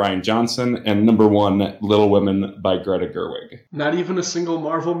 directed by Rian Johnson. And number 1, Little Women by Greta Gerwig. Not even a single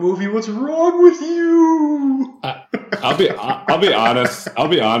Marvel movie. What's wrong with you? I'll be honest,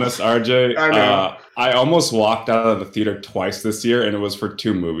 RJ. I know. I almost walked out of the theater twice this year, and it was for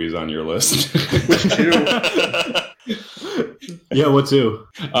 2 movies on your list. Yeah, what 2?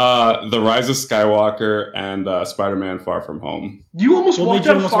 The Rise of Skywalker and Spider-Man: Far From Home. You almost What walked made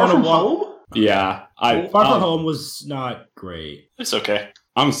you out almost Far wanna From walk- Home? Yeah, Far From Home was not great. It's okay.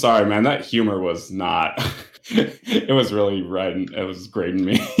 I'm sorry, man. That humor was not. It was really right. It was grating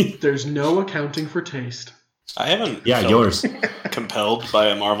me. There's no accounting for taste. I haven't Yeah, felt yours. compelled by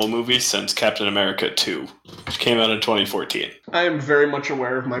a Marvel movie since Captain America 2, which came out in 2014. I am very much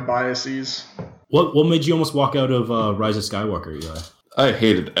aware of my biases. What made you almost walk out of Rise of Skywalker, Eli? I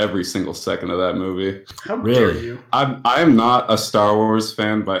hated every single second of that movie. How Really? dare you? I am not a Star Wars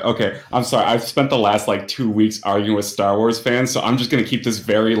fan, but okay, I'm sorry. I've spent the last like 2 weeks arguing with Star Wars fans, so I'm just gonna keep this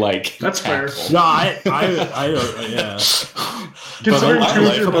very like That's fair. tactful. No, I yeah. Considering I two of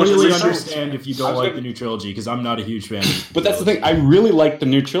like your it. most Completely recent- understand if you I don't was like gonna- the new trilogy because I'm not a huge fan. But that's the thing. I really liked the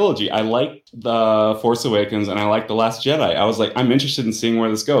new trilogy. I liked The Force Awakens and I liked The Last Jedi. I was like, I'm interested in seeing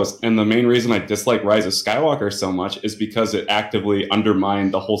where this goes. And the main reason I dislike Rise of Skywalker so much is because it actively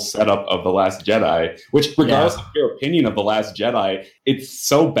undermined the whole setup of The Last Jedi, which, regardless of your opinion of The Last Jedi, it's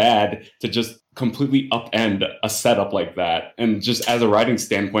so bad to just completely upend a setup like that. And just as a writing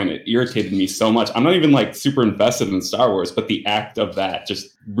standpoint, it irritated me so much. I'm not even like super invested in Star Wars, but the act of that just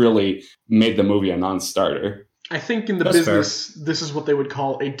really made the movie a non-starter. I think in the That's business, this is what they would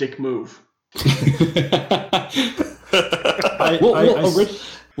call a dick move.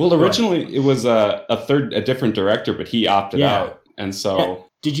 Originally it was a different director, but he opted Yeah. out, and so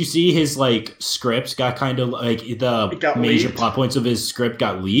Did you see his like script got kind of like It the got major leaked. plot points of his script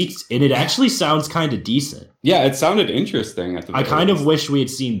got leaked, and it actually sounds kind of decent. yeah, it sounded interesting. At the I very kind of least. wish we had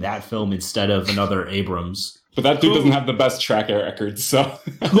seen that film instead of another Abrams. But that dude doesn't have the best track record, so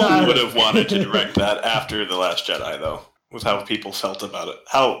Who would have wanted to direct that after The Last Jedi, though? With how people felt about it.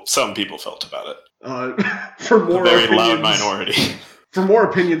 How some people felt about it. For A more very opinions, loud minority. For more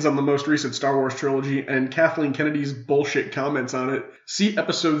opinions on the most recent Star Wars trilogy and Kathleen Kennedy's bullshit comments on it, see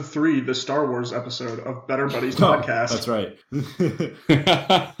episode 3, the Star Wars episode of Better Buddies podcast. That's right.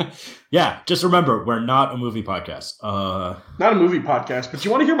 Yeah, just remember, we're not a movie podcast. Not a movie podcast, but do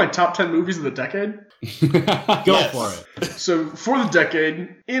you want to hear my top 10 movies of the decade? Go Yes. for it. So, for the decade,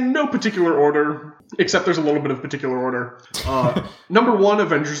 in no particular order, except there's a little bit of particular order. Number 1,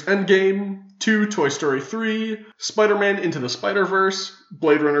 Avengers Endgame. 2, Toy Story 3. Spider-Man Into the Spider-Verse.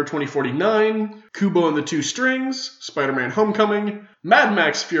 Blade Runner 2049. Kubo and the Two Strings. Spider-Man Homecoming. Mad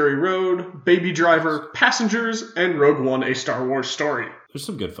Max Fury Road. Baby Driver. Passengers. And Rogue One, A Star Wars Story. There's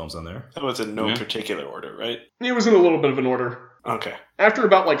some good films on there. That was in no Yeah. particular order, right? It was in a little bit of an order. Okay. After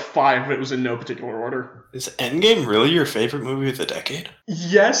about like 5, it was in no particular order. Is Endgame really your favorite movie of the decade?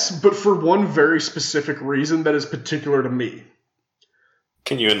 Yes, but for one very specific reason that is particular to me.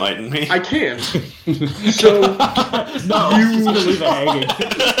 Can you enlighten me? I can. So, No, I'm just gonna leave it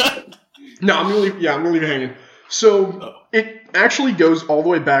hanging. no, I'm gonna leave it hanging. So, it actually goes all the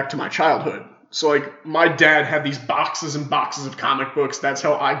way back to my childhood. So, like, my dad had these boxes and boxes of comic books. That's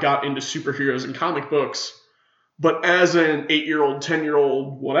how I got into superheroes and comic books. But as an 8-year-old,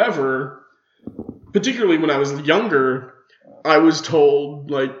 10-year-old, whatever, particularly when I was younger, I was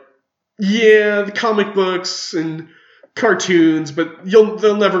told, like, yeah, the comic books and cartoons, but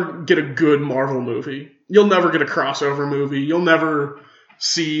they'll never get a good Marvel movie. You'll never get a crossover movie. You'll never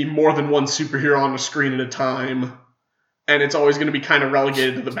see more than one superhero on the screen at a time. And it's always going to be kind of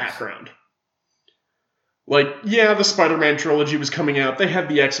relegated to the background. Like, yeah, the Spider-Man trilogy was coming out. They had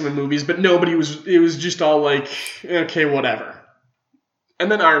the X-Men movies, but it was just all like, okay, whatever.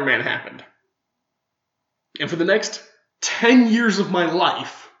 And then Iron Man happened. And for the next 10 years of my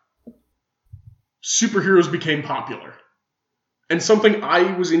life, superheroes became popular. And something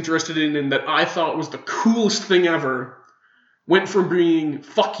I was interested in and that I thought was the coolest thing ever went from being,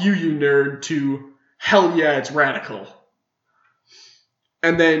 fuck you, you nerd, to, hell yeah, it's radical.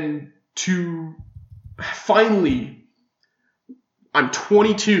 And then to finally, I'm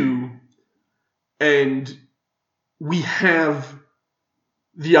 22, and we have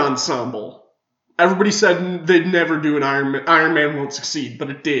the ensemble. Everybody said they'd never do an Iron Man. Iron Man won't succeed, but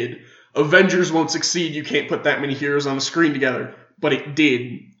it did. Avengers won't succeed. You can't put that many heroes on the screen together, but it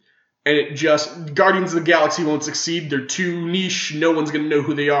did. And it just, Guardians of the Galaxy won't succeed. They're too niche. No one's going to know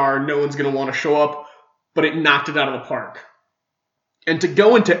who they are. No one's going to want to show up. But it knocked it out of the park. And to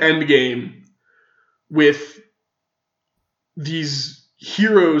go into Endgame with these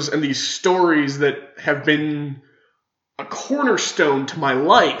heroes and these stories that have been a cornerstone to my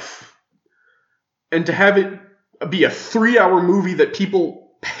life, and to have it be a 3-hour movie that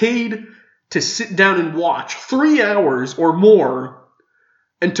people paid to sit down and watch, 3 hours or more,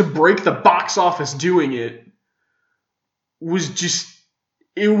 and to break the box office doing it, was just,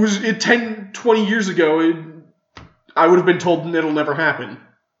 it 10, 20 years ago, I would have been told it'll never happen.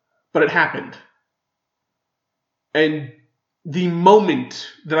 But it happened. And the moment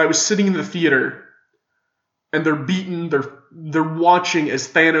that I was sitting in the theater and they're beaten, they're watching as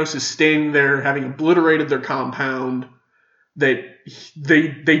Thanos is standing there having obliterated their compound, that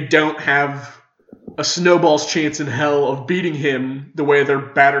they don't have a snowball's chance in hell of beating him the way they're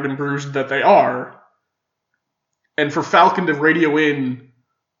battered and bruised that they are, and for Falcon to radio in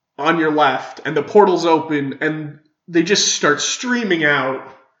on your left, and the portal's open, and they just start streaming out.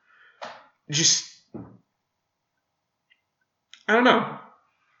 Just, I don't know.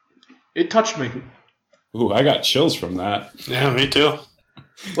 It touched me. Ooh, I got chills from that. Yeah, me too.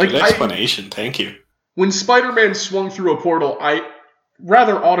 Like, Good explanation. Thank you. when Spider-Man swung through a portal, I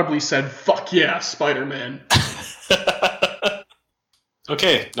rather audibly said, "Fuck yeah, Spider-Man."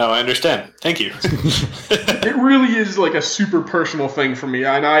 Okay, now I understand. Thank you. It really is like a super personal thing for me,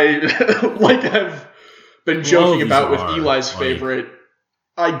 and I, like I've been joking these about with are, Eli's like- favorite,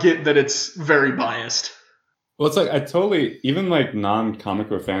 I get that it's very biased. Well, it's like I totally, even like non-comic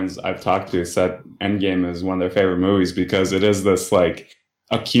book fans I've talked to said Endgame is one of their favorite movies because it is this like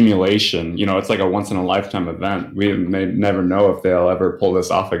accumulation. You know, it's like a once-in-a-lifetime event. We may never know if they'll ever pull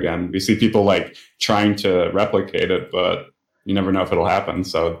this off again. We see people like trying to replicate it, but you never know if it'll happen.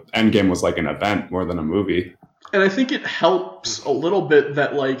 So Endgame was like an event more than a movie. And I think it helps a little bit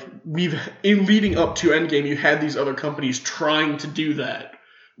that, like, in leading up to Endgame, you had these other companies trying to do that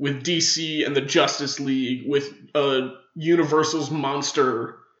with DC and the Justice League, with Universal's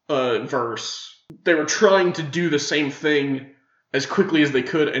Monster verse. They were trying to do the same thing as quickly as they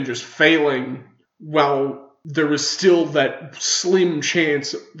could and just failing, while there was still that slim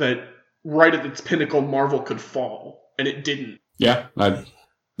chance that right at its pinnacle, Marvel could fall. And it didn't. Yeah.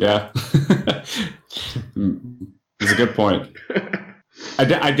 Yeah. It's a good point.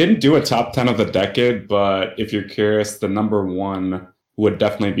 I didn't do a top 10 of the decade, but if you're curious, the number one would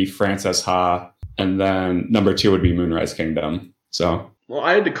definitely be Frances Ha, and then number two would be Moonrise Kingdom. So, Well,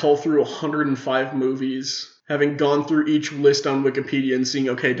 I had to cull through 105 movies, having gone through each list on Wikipedia and seeing,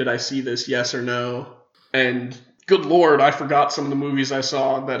 okay, did I see this, yes or no? And good lord, I forgot some of the movies I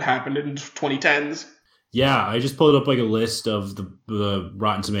saw that happened in 2010s. Yeah, I just pulled up like a list of the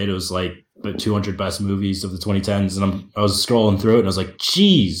Rotten Tomatoes, like the 200 best movies of the 2010s, and I was scrolling through it, and I was like,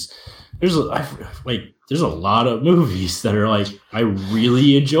 "Geez, there's a lot of movies that are like I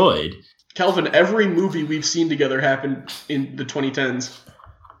really enjoyed." Calvin, every movie we've seen together happened in the 2010s.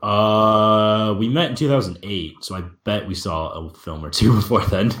 We met in 2008, so I bet we saw a film or two before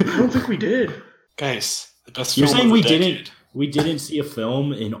then. I don't think we did. Guys, the best You're film saying of we the decade. didn't? We didn't see a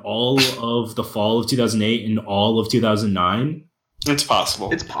film in all of the fall of 2008 and all of 2009? It's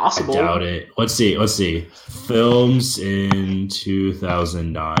possible. It's possible. I doubt it. Let's see. Films in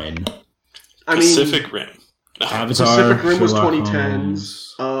 2009. I mean, Pacific Rim. Avatar, Pacific Rim was Sherlock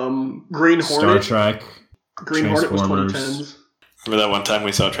 2010s. Holmes, Green Star Hornet. Trek. Green Hornet was Transformers. 2010s. Remember that one time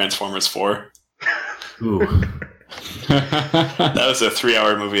we saw Transformers 4? Ooh. That was a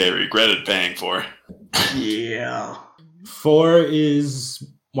 3-hour movie I regretted paying for. Yeah. 4 is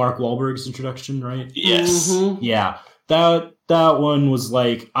Mark Wahlberg's introduction, right? Yes. Mhm. Yeah. That one was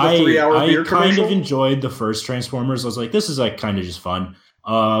like I 3-hour beer kind commercial? of enjoyed the first Transformers. I was like, this is like kind of just fun.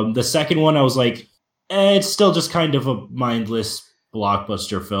 The second one, I was like, it's still just kind of a mindless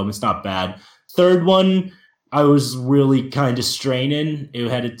blockbuster film. It's not bad. Third one, I was really kind of straining.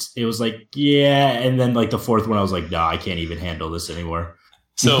 It was like, yeah, and then like the fourth one, I was like, nah, I can't even handle this anymore.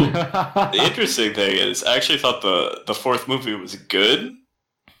 So the interesting thing is, I actually thought the fourth movie was good,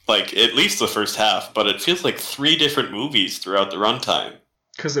 like at least the first half, but it feels like 3 different movies throughout the runtime.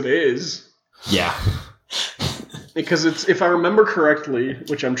 Because it is. Yeah. Because it's, if I remember correctly,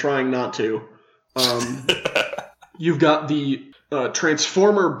 which I'm trying not to, you've got the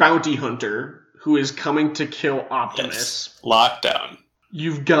Transformer bounty hunter who is coming to kill Optimus. Yes. Lockdown.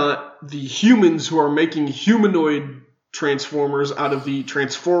 You've got the humans who are making humanoid Transformers out of the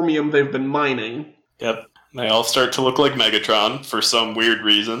Transformium they've been mining. Yep. They all start to look like Megatron for some weird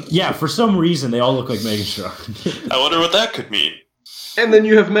reason. Yeah, for some reason, they all look like Megatron. I wonder what that could mean. And then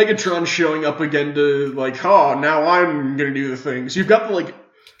you have Megatron showing up again to, like, oh, now I'm gonna do the things. You've got the, like,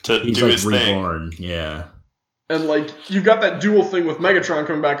 To He's do like his thing. reborn. Yeah. and, like, you've got that dual thing with Megatron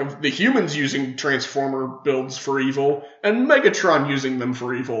coming back of the humans using Transformer builds for evil, and Megatron using them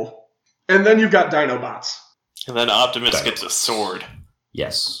for evil. And then you've got Dinobots. And then Optimus gets a sword.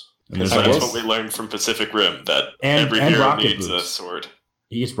 Yes. And Because there's that's like, what we learned from Pacific Rim, that And- every and hero rocket needs a boots. sword.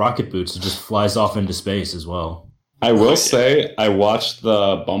 he gets rocket boots and just flies off into space as well. I will say I watched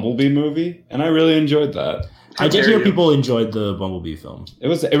the Bumblebee movie and I really enjoyed that. How I did dare hear you. people enjoyed the Bumblebee film.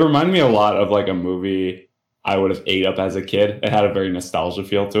 It reminded me a lot of like a movie I would have ate up as a kid. It had a very nostalgia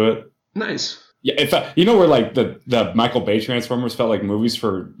feel to it. Nice. Yeah, it felt, you know where like the Michael Bay Transformers felt like movies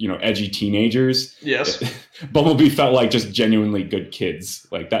for, you know, edgy teenagers. Yes. Bumblebee felt like just genuinely good kids.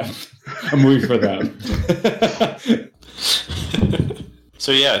 Like that a movie for them.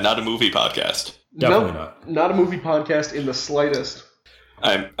 So yeah, not a movie podcast. Definitely Nope, not. not a movie podcast in the slightest.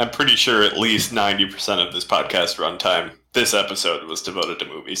 I'm pretty sure at least 90% of this podcast runtime, this episode was devoted to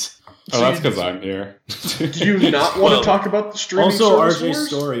movies. Oh, that's because I'm here. Do you not want Well, to talk about the streaming Also, service RJ's wars?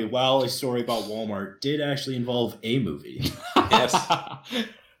 story, while a story about Walmart, did actually involve a movie. Yes.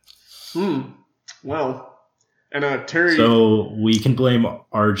 Well, and Terry. So we can blame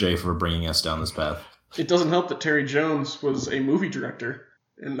RJ for bringing us down this path. It doesn't help that Terry Jones was a movie director,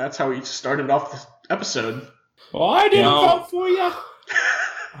 and that's how he started off the episode. Well, I didn't No. vote for you.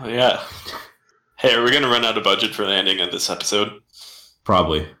 Oh, yeah. Hey, are we going to run out of budget for the ending of this episode?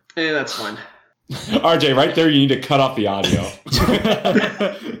 Probably. That's fine. RJ, right there, you need to cut off the audio.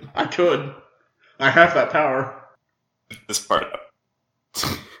 I could. I have that power. This part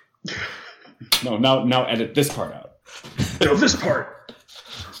out. No, now edit this part out. No, this part.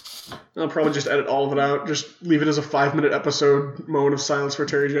 I'll probably just edit all of it out. Just leave it as a 5-minute episode moment of silence for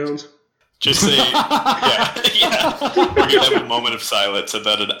Terry Jones. Just say, yeah. We're going to have a moment of silence and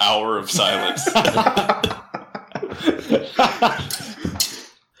then an hour of silence.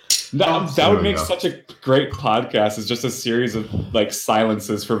 That There would we make go. such a great podcast. It's just a series of like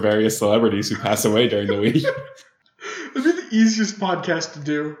silences for various celebrities who pass away during the week. It'd be the easiest podcast to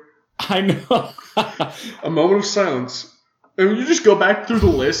do. I know. A moment of silence. And you just go back through the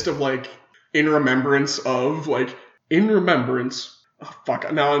list of, like, in remembrance of, like, in remembrance. Oh,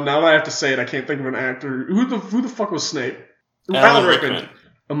 fuck. Now that I have to say it, I can't think of an actor. Who the fuck was Snape? Alan Rickman.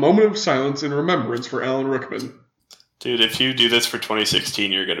 A moment of silence in remembrance for Alan Rickman. Dude, if you do this for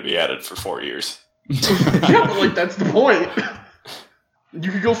 2016, you're going to be at it for 4 years. Yeah, but, like, that's the point.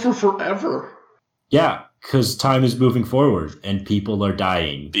 You could go for forever. Yeah, because time is moving forward and people are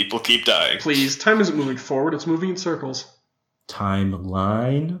dying. People keep dying. Please, time isn't moving forward, it's moving in circles.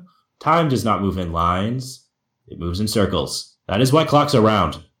 Timeline? Time does not move in lines. It moves in circles. That is why clocks are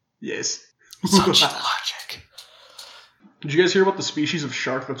round. Yes. Such logic. Did you guys hear about the species of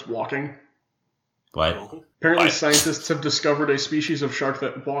shark that's walking? What? Apparently, What? scientists have discovered a species of shark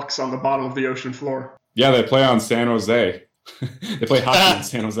that walks on the bottom of the ocean floor. Yeah, they play on San Jose. They play hockey in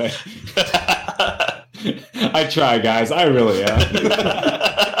San Jose. I try, guys. I really am.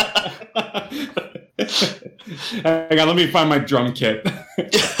 Hang on, let me find my drum kit.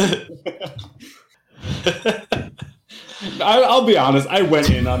 I'll be honest. I went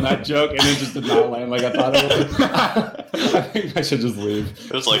in on that joke, and it just did not land like I thought it would. I think I should just leave.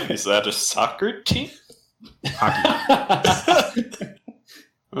 It was like, is that a soccer team? Hockey.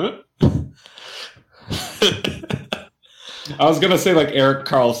 Huh? I was gonna say like Eric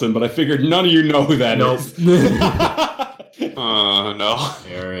Carlson, but I figured none of you know who that Nope. is. No.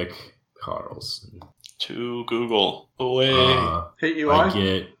 Eric Carlson. To Google. Away. Hey, Eli? I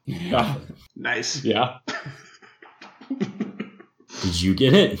get. Yeah. Nice. Yeah. Did you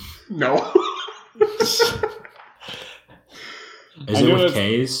get it? No. Is I it knew with it's-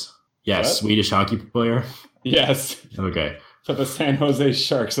 K's? Yes, What? Swedish hockey player. Yes. Okay. For the San Jose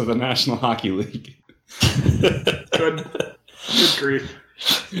Sharks of the National Hockey League. Good grief.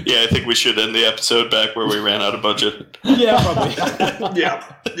 Yeah, I think we should end the episode back where we ran out of budget. Yeah, probably.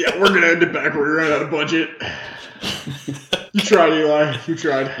 Yeah, we're gonna end it back where we ran out of budget. You tried, Eli. You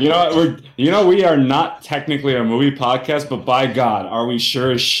tried. You know, we are not technically a movie podcast, but by God, are we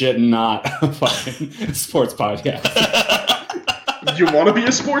sure as shit not a fucking sports podcast? You want to be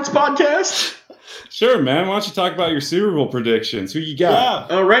a sports podcast? Sure, man. Why don't you talk about your Super Bowl predictions? Who you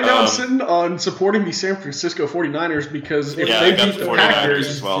got? Right now, I'm Um, sitting on supporting the San Francisco 49ers because if Yeah, I they got beat the the 49ers Packers,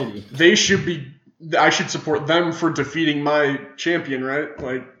 as well. they should be. I should support them for defeating my champion, right?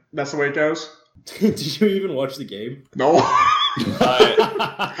 Like that's the way it goes. Did you even watch the game? No, My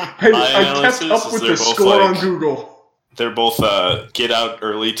I kept analysis up is with they're the both score like- on Google. They're both get out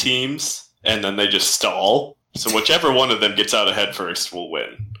early teams, and then they just stall. So whichever one of them gets out ahead first will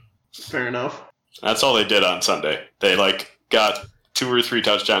win. Fair enough. That's all they did on Sunday. They got 2 or 3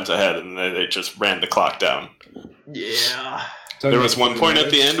 touchdowns ahead, and then they just ran the clock down. Yeah. There was one point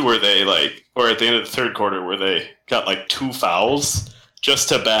at the end where they or at the end of the third quarter where they got 2 fouls just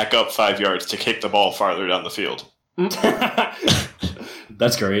to back up 5 yards to kick the ball farther down the field,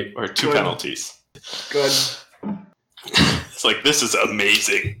 That's great. or 2 Good. penalties. Good. It's like, this is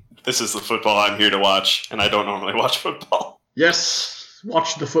amazing. This is the football I'm here to watch, and I don't normally watch football. Yes.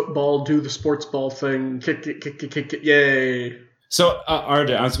 Watch the football, do the sports ball thing, kick it, yay. So,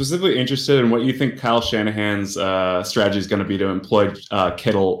 RJ, I'm specifically interested in what you think Kyle Shanahan's strategy is going to be to employ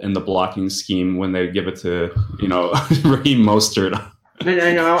Kittle in the blocking scheme when they give it to, Raheem Mostert.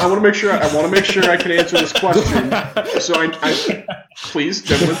 Hang on, I want to make sure I can answer this question. So I please,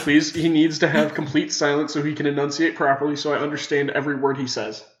 gentlemen, please, he needs to have complete silence so he can enunciate properly so I understand every word he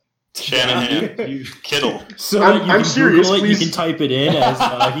says. Shanahan, Kittle. So I'm you can serious, Google it, please. you can type it in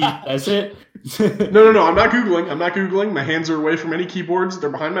as he says it. No, I'm not Googling. My hands are away from any keyboards. They're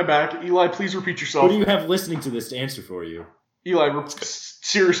behind my back. Eli, please repeat yourself. What do you have listening to this to answer for you? Eli,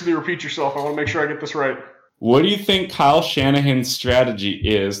 seriously repeat yourself. I want to make sure I get this right. What do you think Kyle Shanahan's strategy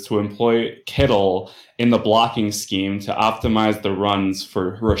is to employ Kittle in the blocking scheme to optimize the runs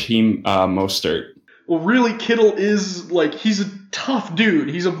for Raheem Mostert? Well, really, Kittle is, he's a tough dude.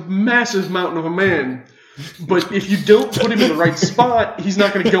 He's a massive mountain of a man. But if you don't put him in the right spot, he's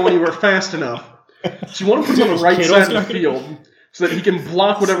not going to go anywhere fast enough. So you want to put him on the right Kittle's side of the field so that he can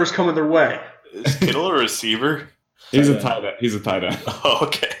block whatever's coming their way. Is Kittle a receiver? He's a tight end. He's a tight end. Oh,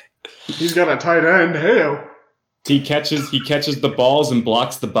 okay. He's got a tight end. Hey-o. He catches the balls and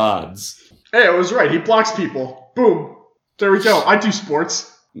blocks the bods. Hey, I was right. He blocks people. Boom. There we go. I do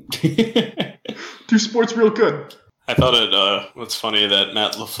sports. Do sports real good. I thought it was funny that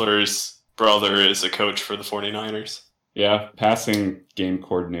Matt LaFleur's brother is a coach for the 49ers. Yeah, passing game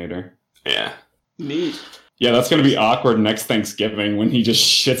coordinator. Yeah. Neat. Yeah, that's going to be awkward next Thanksgiving when he just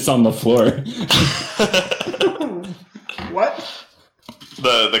shits on the floor. What?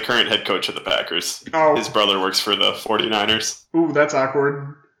 The current head coach of the Packers. Oh. His brother works for the 49ers. Ooh, that's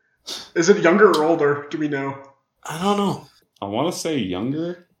awkward. Is it younger or older? Do we know? I don't know. I want to say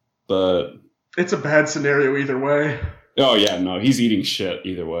younger, but... It's a bad scenario either way. Oh, yeah, no, he's eating shit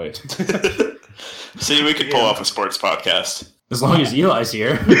either way. See, we could pull off a sports podcast. As long as Eli's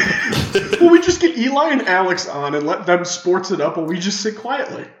here. Well, we just get Eli and Alex on and let them sports it up while we just sit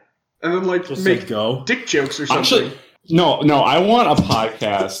quietly. And then, Just make say go. dick jokes or something. Actually, no, I want a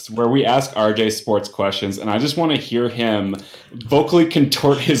podcast where we ask RJ sports questions, and I just want to hear him vocally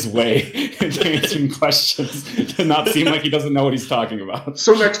contort his way into answering questions to not seem like he doesn't know what he's talking about.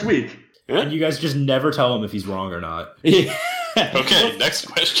 So next week. And you guys just never tell him if he's wrong or not. Yeah. Okay, next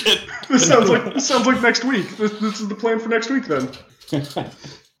question. This sounds like next week. This is the plan for next week then.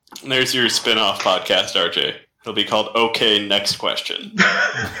 There's your spin-off podcast, RJ. It'll be called Okay, Next Question.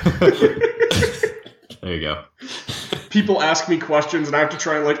 There you go. People ask me questions and I have to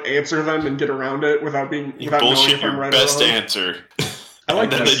try and answer them and get around it without You knowing bullshit if I'm your right best or wrong. answer. I like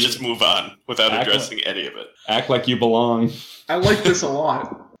and then this. they just move on without Act addressing any of it. Act like you belong. I like this a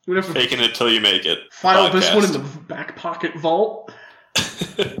lot. We have to Faking it till you make it. file this one in the back pocket vault.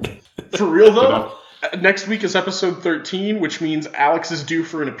 For real though, next week is episode 13, which means Alex is due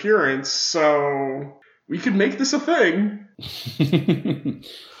for an appearance, so we could make this a thing.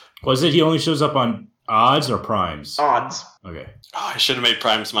 Was it he only shows up on odds or primes? Odds. Okay. Oh, I should have made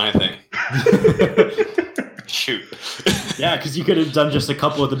Primes my thing. Shoot. Yeah, because you could have done just a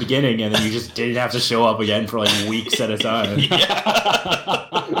couple at the beginning and then you just didn't have to show up again for weeks at a time.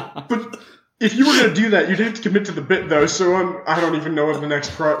 But if you were going to do that, you'd have to commit to the bit, though, so I don't even know what the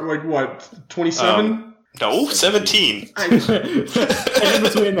next 27? No, 17. And in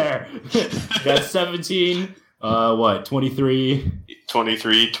between there. That's 17, 23?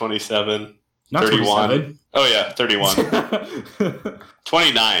 23, 27, Not 31. 27. Oh, yeah, 31.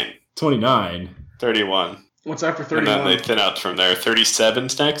 29, 29. 31. What's after And 31? then they thin out from there.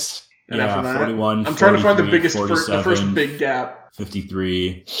 37's next. And Yeah, after that, 41, I'm trying to find the 43, biggest, the 47. first big gap.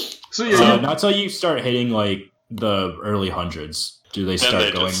 53. So yeah, Not till you start hitting the early hundreds do they Then start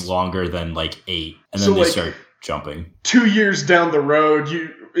they going just- longer than 8, and So, then they like- start jumping. 2 years down the road,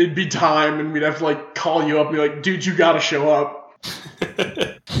 it'd be time, and we'd have to call you up and be like, dude, you gotta show up.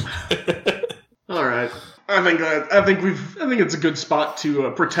 All right. I think it's a good spot to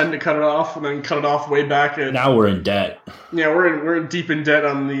pretend to cut it off and then cut it off way back at. Now we're in debt. Yeah, we're in deep in debt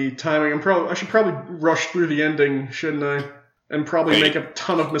on the timing. I should probably rush through the ending, shouldn't I? And probably Wait. make a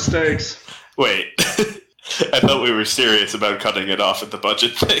ton of mistakes. Wait. I thought we were serious about cutting it off at the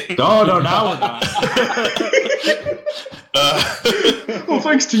budget thing. No, now we're not. Well,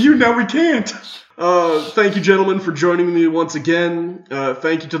 thanks to you, now we can't. Thank you, gentlemen, for joining me once again.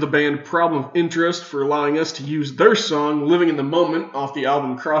 Thank you to the band Problem of Interest for allowing us to use their song, Living in the Moment, off the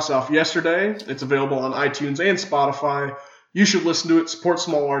album Cross Off Yesterday. It's available on iTunes and Spotify. You should listen to it, support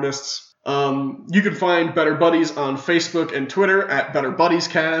small artists. You can find Better Buddies on Facebook and Twitter at Better Buddies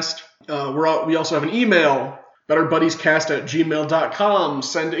Cast. We also have an email, betterbuddiescast@gmail.com.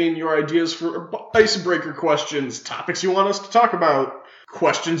 Send in your ideas for icebreaker questions, topics you want us to talk about,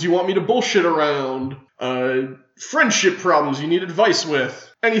 questions you want me to bullshit around, friendship problems you need advice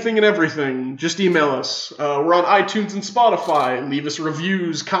with, anything and everything. Just email us. We're on iTunes and Spotify. Leave us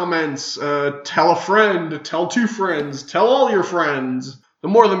reviews, comments, tell a friend, tell 2 friends, tell all your friends. The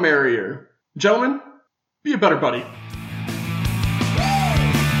more the merrier. Gentlemen, be a better buddy.